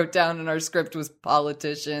word I wrote down in our script was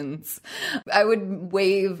politicians. I would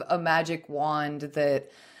wave a magic wand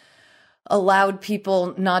that allowed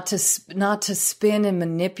people not to spin and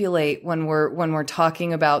manipulate when we're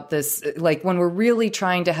talking about this, like when we're really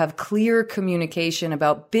trying to have clear communication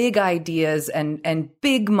about big ideas and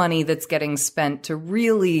big money that's getting spent to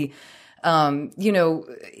really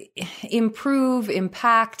improve,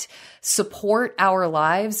 impact, support our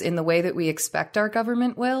lives in the way that we expect our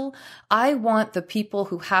government will. I want the people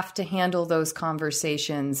who have to handle those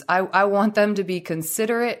conversations, I want them to be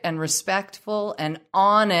considerate and respectful and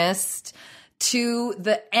honest to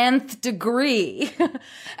the nth degree.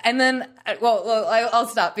 And then, I'll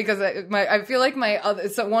stop, because I feel like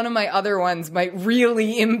one of my other ones might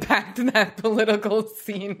really impact that political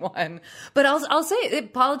scene one. But I'll say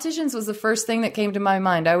politicians was the first thing that came to my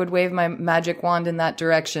mind. I would wave my magic wand in that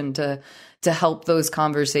direction to help those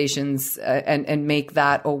conversations and make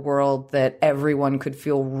that a world that everyone could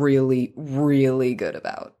feel really, really good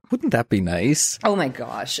about. Wouldn't that be nice? Oh my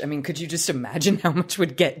gosh. I mean, could you just imagine how much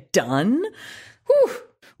would get done? Whew.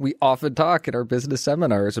 We often talk at our business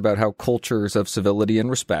seminars about how cultures of civility and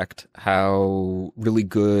respect, how really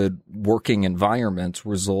good working environments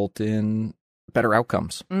result in better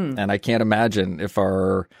outcomes. And I can't imagine if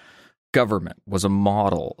our government was a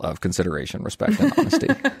model of consideration, respect, and honesty.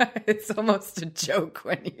 It's almost a joke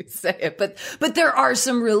when you say it, but there are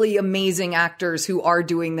some really amazing actors who are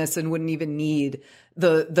doing this and wouldn't even need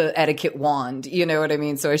the etiquette wand. You know what I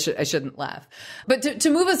mean? So I shouldn't laugh. But to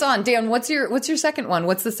move us on, Dan, what's your second one?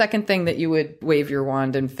 What's the second thing that you would wave your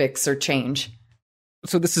wand and fix or change?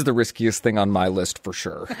 So this is the riskiest thing on my list for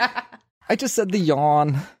sure. I just said the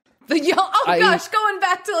yawn. The yawn. Oh gosh, going back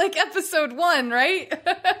back to like episode 1, right?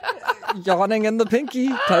 Yawning and the pinky,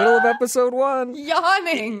 title of episode 1.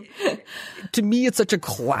 Yawning. To me, it's such a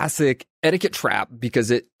classic etiquette trap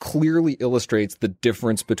because it clearly illustrates the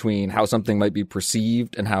difference between how something might be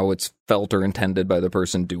perceived and how it's felt or intended by the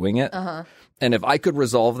person doing it. Uh-huh. And if I could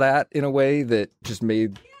resolve that in a way that just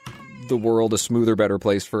made the world a smoother, better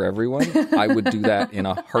place for everyone, I would do that in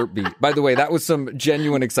a heartbeat. By the way, that was some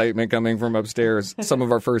genuine excitement coming from upstairs. Some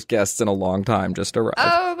of our first guests in a long time just arrived.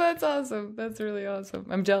 Oh, that's awesome. That's really awesome.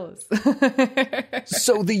 I'm jealous.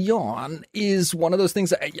 So the yawn is one of those things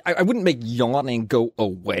that I wouldn't make yawning go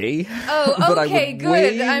away. Oh, but okay, I would good.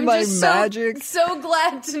 wave I'm my just magic so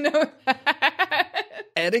glad to know that.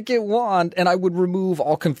 etiquette wand, and I would remove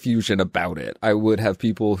all confusion about it. I would have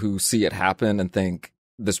people who see it happen and think,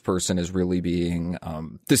 this person is really being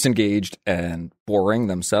disengaged and boring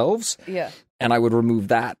themselves. Yeah. And I would remove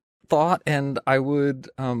that thought, and I would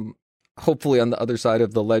hopefully on the other side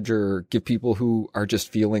of the ledger give people who are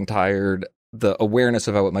just feeling tired the awareness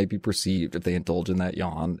of how it might be perceived if they indulge in that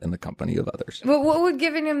yawn in the company of others. Well, what would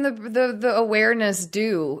giving them the awareness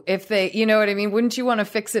do if they, you know what I mean? Wouldn't you want to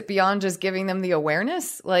fix it beyond just giving them the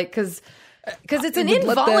awareness? Like, because it's an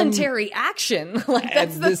involuntary action. Like,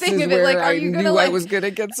 that's the thing of it. Like, are you gonna? I was gonna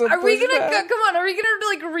get some. Are we gonna? Come on. Are we gonna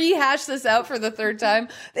like rehash this out for the third time?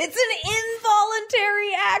 It's an involuntary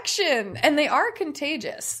action, and they are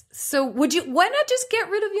contagious. So, why not just get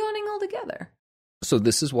rid of yawning altogether? So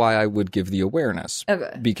this is why I would give the awareness.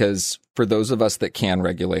 Okay. Because for those of us that can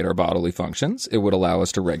regulate our bodily functions, it would allow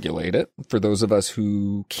us to regulate it. For those of us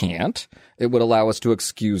who can't, it would allow us to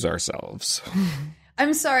excuse ourselves.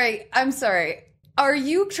 I'm sorry. Are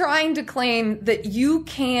you trying to claim that you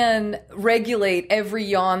can regulate every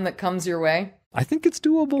yawn that comes your way? I think it's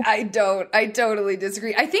doable. I don't. I totally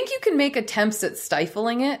disagree. I think you can make attempts at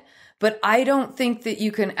stifling it, but I don't think that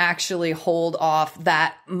you can actually hold off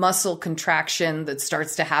that muscle contraction that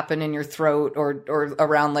starts to happen in your throat or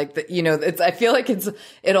around like the, you know, I feel like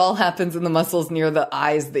it all happens in the muscles near the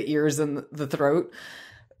eyes, the ears, and the throat.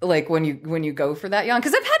 Like when you go for that yawn,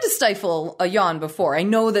 because I've had to stifle a yawn before. I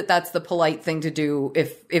know that that's the polite thing to do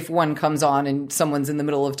if one comes on and someone's in the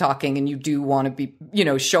middle of talking and you do want to be, you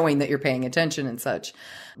know, showing that you're paying attention and such.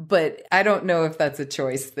 But I don't know if that's a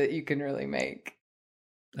choice that you can really make.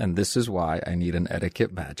 And this is why I need an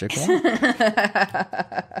etiquette magic wand.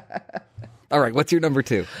 All right, what's your number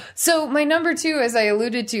 2? So my number 2, as I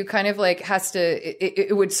alluded to, kind of like has to,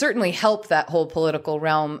 it would certainly help that whole political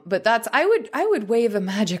realm. But I would wave a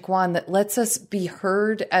magic wand that lets us be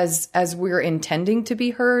heard as we're intending to be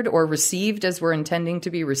heard, or received as we're intending to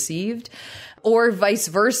be received, or vice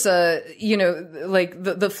versa, you know, like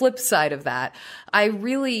the flip side of that.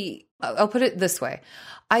 I'll put it this way.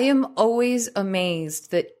 I am always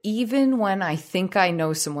amazed that even when I think I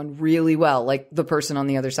know someone really well, like the person on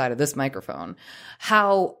the other side of this microphone,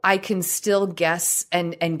 how I can still guess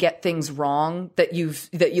and get things wrong that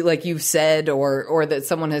you've said, or that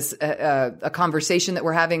someone has a conversation that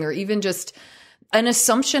we're having, or even just an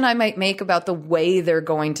assumption I might make about the way they're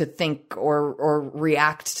going to think or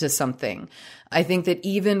react to something. I think that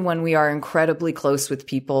even when we are incredibly close with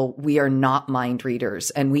people, we are not mind readers,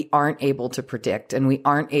 and we aren't able to predict, and we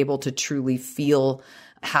aren't able to truly feel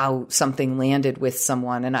how something landed with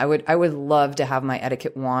someone. And I would love to have my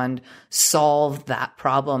etiquette wand solve that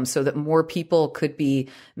problem so that more people could be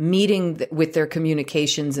meeting with their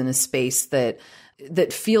communications in a space that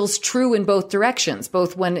feels true in both directions,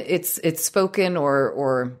 both when it's spoken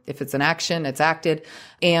or if it's an action, it's acted,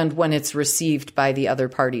 and when it's received by the other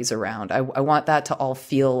parties around. I want that to all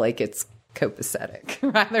feel like it's copacetic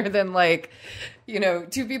rather than like, you know,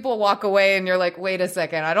 two people walk away and you're like, wait a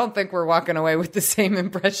second, I don't think we're walking away with the same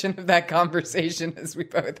impression of that conversation as we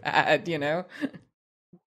both had, you know?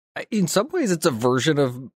 In some ways, it's a version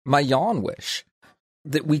of my yawn wish,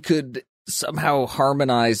 that we could somehow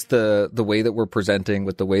harmonize the way that we're presenting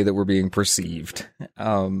with the way that we're being perceived,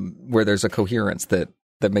 where there's a coherence that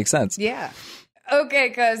makes sense. Yeah. Okay,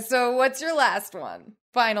 cuz, so what's your last one?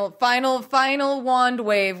 Final wand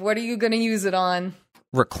wave. What are you going to use it on?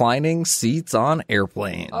 Reclining seats on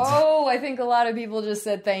airplanes. Oh, I think a lot of people just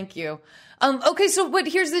said thank you. Okay, but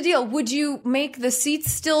here's the deal. Would you make the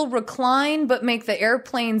seats still recline, but make the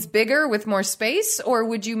airplanes bigger with more space? Or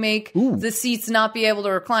would you make the seats not be able to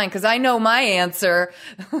recline? Because I know my answer.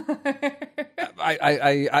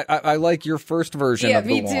 I like your first version of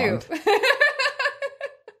the wand. Yeah, me too.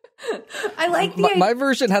 I like my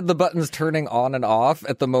version had the buttons turning on and off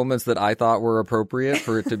at the moments that I thought were appropriate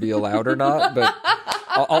for it to be allowed or not, but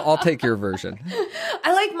I'll take your version. I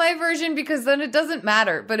I like my version because then it doesn't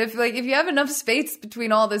matter. But if you have enough space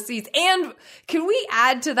between all the seats, and can we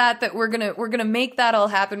add to that we're gonna make that all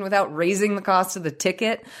happen without raising the cost of the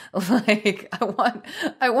ticket? Like,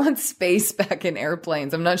 I want space back in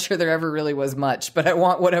airplanes. I'm not sure there ever really was much, but I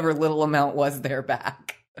want whatever little amount was there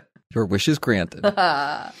back. Your wish is granted.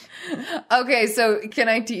 Okay, so can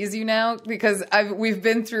I tease you now? Because we've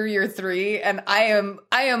been through your 3, and I am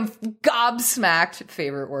gobsmacked,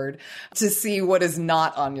 favorite word, to see what is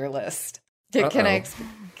not on your list. Can I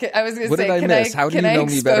was going to say, what did I miss? How do you know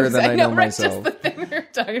me better than I know myself? Just the thing we were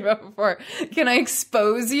talking about before. Can I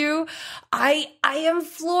expose you? I am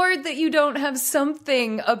floored that you don't have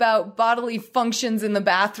something about bodily functions in the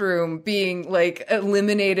bathroom being like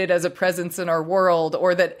eliminated as a presence in our world,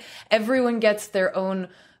 or that everyone gets their own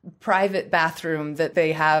private bathroom that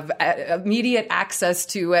they have immediate access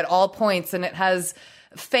to at all points, and it has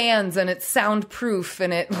fans and it's soundproof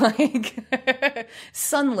and it like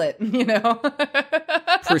sunlit,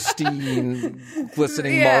 pristine,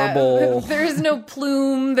 glistening marble. There is no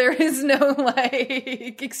plume. There is no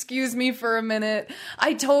like, excuse me for a minute.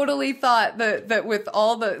 I totally thought that with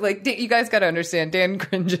all the, like, you guys got to understand, Dan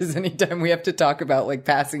cringes anytime we have to talk about like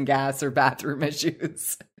passing gas or bathroom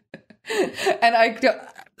issues. And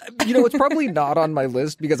it's probably not on my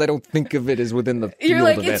list because I don't think of it as within the field You're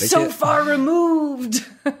like, of it's etiquette. so far removed.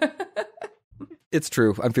 It's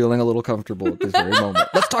true. I'm feeling a little comfortable at this very moment.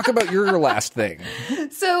 Let's talk about your last thing.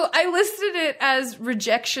 So I listed it as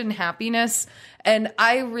rejection happiness, and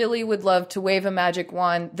I really would love to wave a magic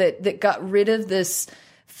wand that got rid of this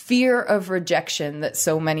fear of rejection that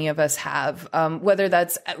so many of us have, whether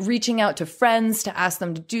that's reaching out to friends to ask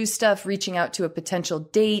them to do stuff, reaching out to a potential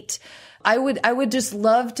date. I would just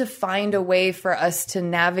love to find a way for us to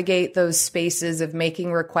navigate those spaces of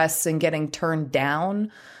making requests and getting turned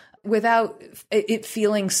down without it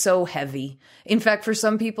feeling so heavy. In fact, for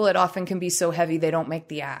some people, it often can be so heavy they don't make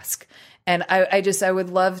the ask. And I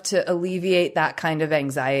would love to alleviate that kind of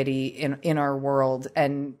anxiety in our world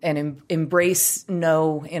and embrace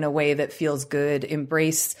no in a way that feels good.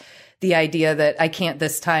 Embrace the idea that I can't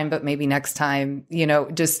this time, but maybe next time,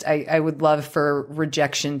 I would love for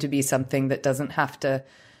rejection to be something that doesn't have to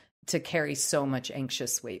carry so much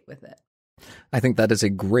anxious weight with it. I think that is a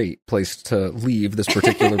great place to leave this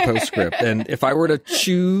particular postscript. And if I were to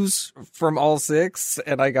choose from all 6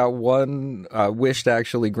 and I got one wish to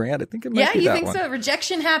actually grant, I think it might be that one. Yeah, you think so?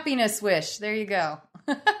 Rejection, happiness, wish. There you go.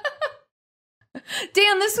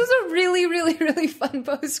 Dan, this was a really, really, really fun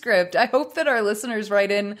postscript. I hope that our listeners write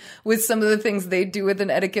in with some of the things they do with an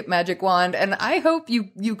etiquette magic wand. And I hope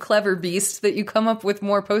you clever beast, that you come up with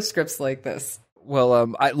more postscripts like this.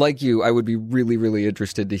 Well, I would be really, really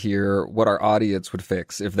interested to hear what our audience would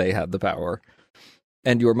fix if they had the power.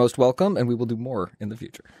 And you are most welcome, and we will do more in the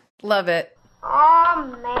future. Love it.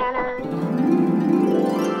 Aw, manners.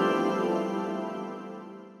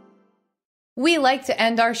 We like to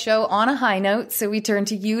end our show on a high note, so we turn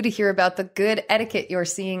to you to hear about the good etiquette you're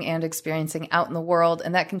seeing and experiencing out in the world,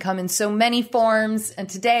 and that can come in so many forms. And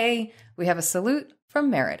today, we have a salute from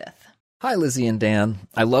Meredith. Hi, Lizzie and Dan.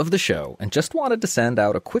 I love the show and just wanted to send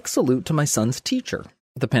out a quick salute to my son's teacher.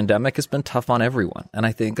 The pandemic has been tough on everyone, and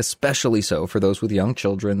I think especially so for those with young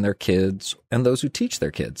children, their kids, and those who teach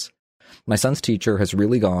their kids. My son's teacher has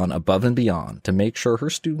really gone above and beyond to make sure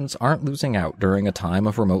her students aren't losing out during a time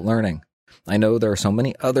of remote learning. I know there are so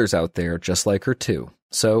many others out there just like her too.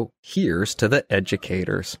 So here's to the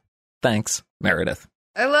educators. Thanks, Meredith.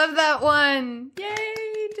 I love that one.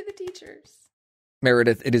 Yay to the teachers.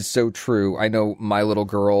 Meredith, it is so true. I know my little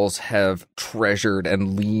girls have treasured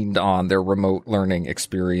and leaned on their remote learning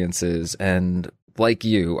experiences. And like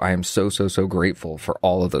you, I am so, so, so grateful for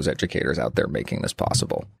all of those educators out there making this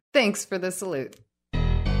possible. Thanks for the salute.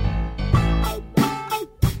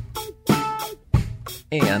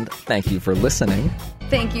 And thank you for listening.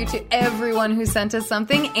 Thank you to everyone who sent us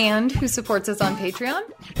something and who supports us on Patreon.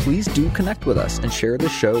 Please do connect with us and share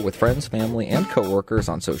this show with friends, family, and coworkers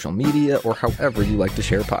on social media or however you like to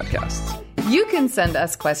share podcasts. You can send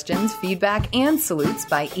us questions, feedback, and salutes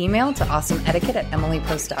by email to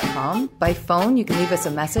awesomeetiquette@emilypost.com. By phone, you can leave us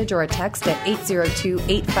a message or a text at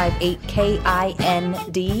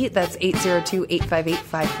 802-858-KIND. That's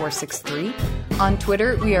 802-858-5463. On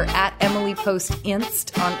Twitter, we are at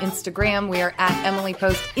EmilyPostInst. On Instagram, we are at EmilyPostInstitute.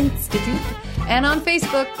 And on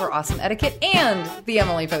Facebook, we're Awesome Etiquette and the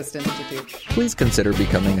Emily Post Institute. Please consider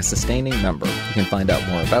becoming a sustaining member. You can find out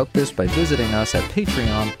more about this by visiting us at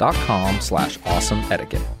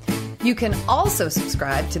patreon.com/awesomeetiquette. You can also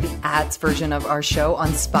subscribe to the ads version of our show on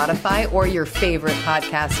Spotify or your favorite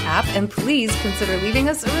podcast app. And please consider leaving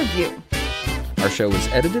us a review. Our show is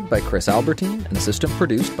edited by Chris Albertine and assistant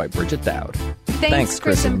produced by Bridget Dowd. Thanks,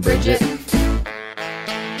 Chris and Bridget.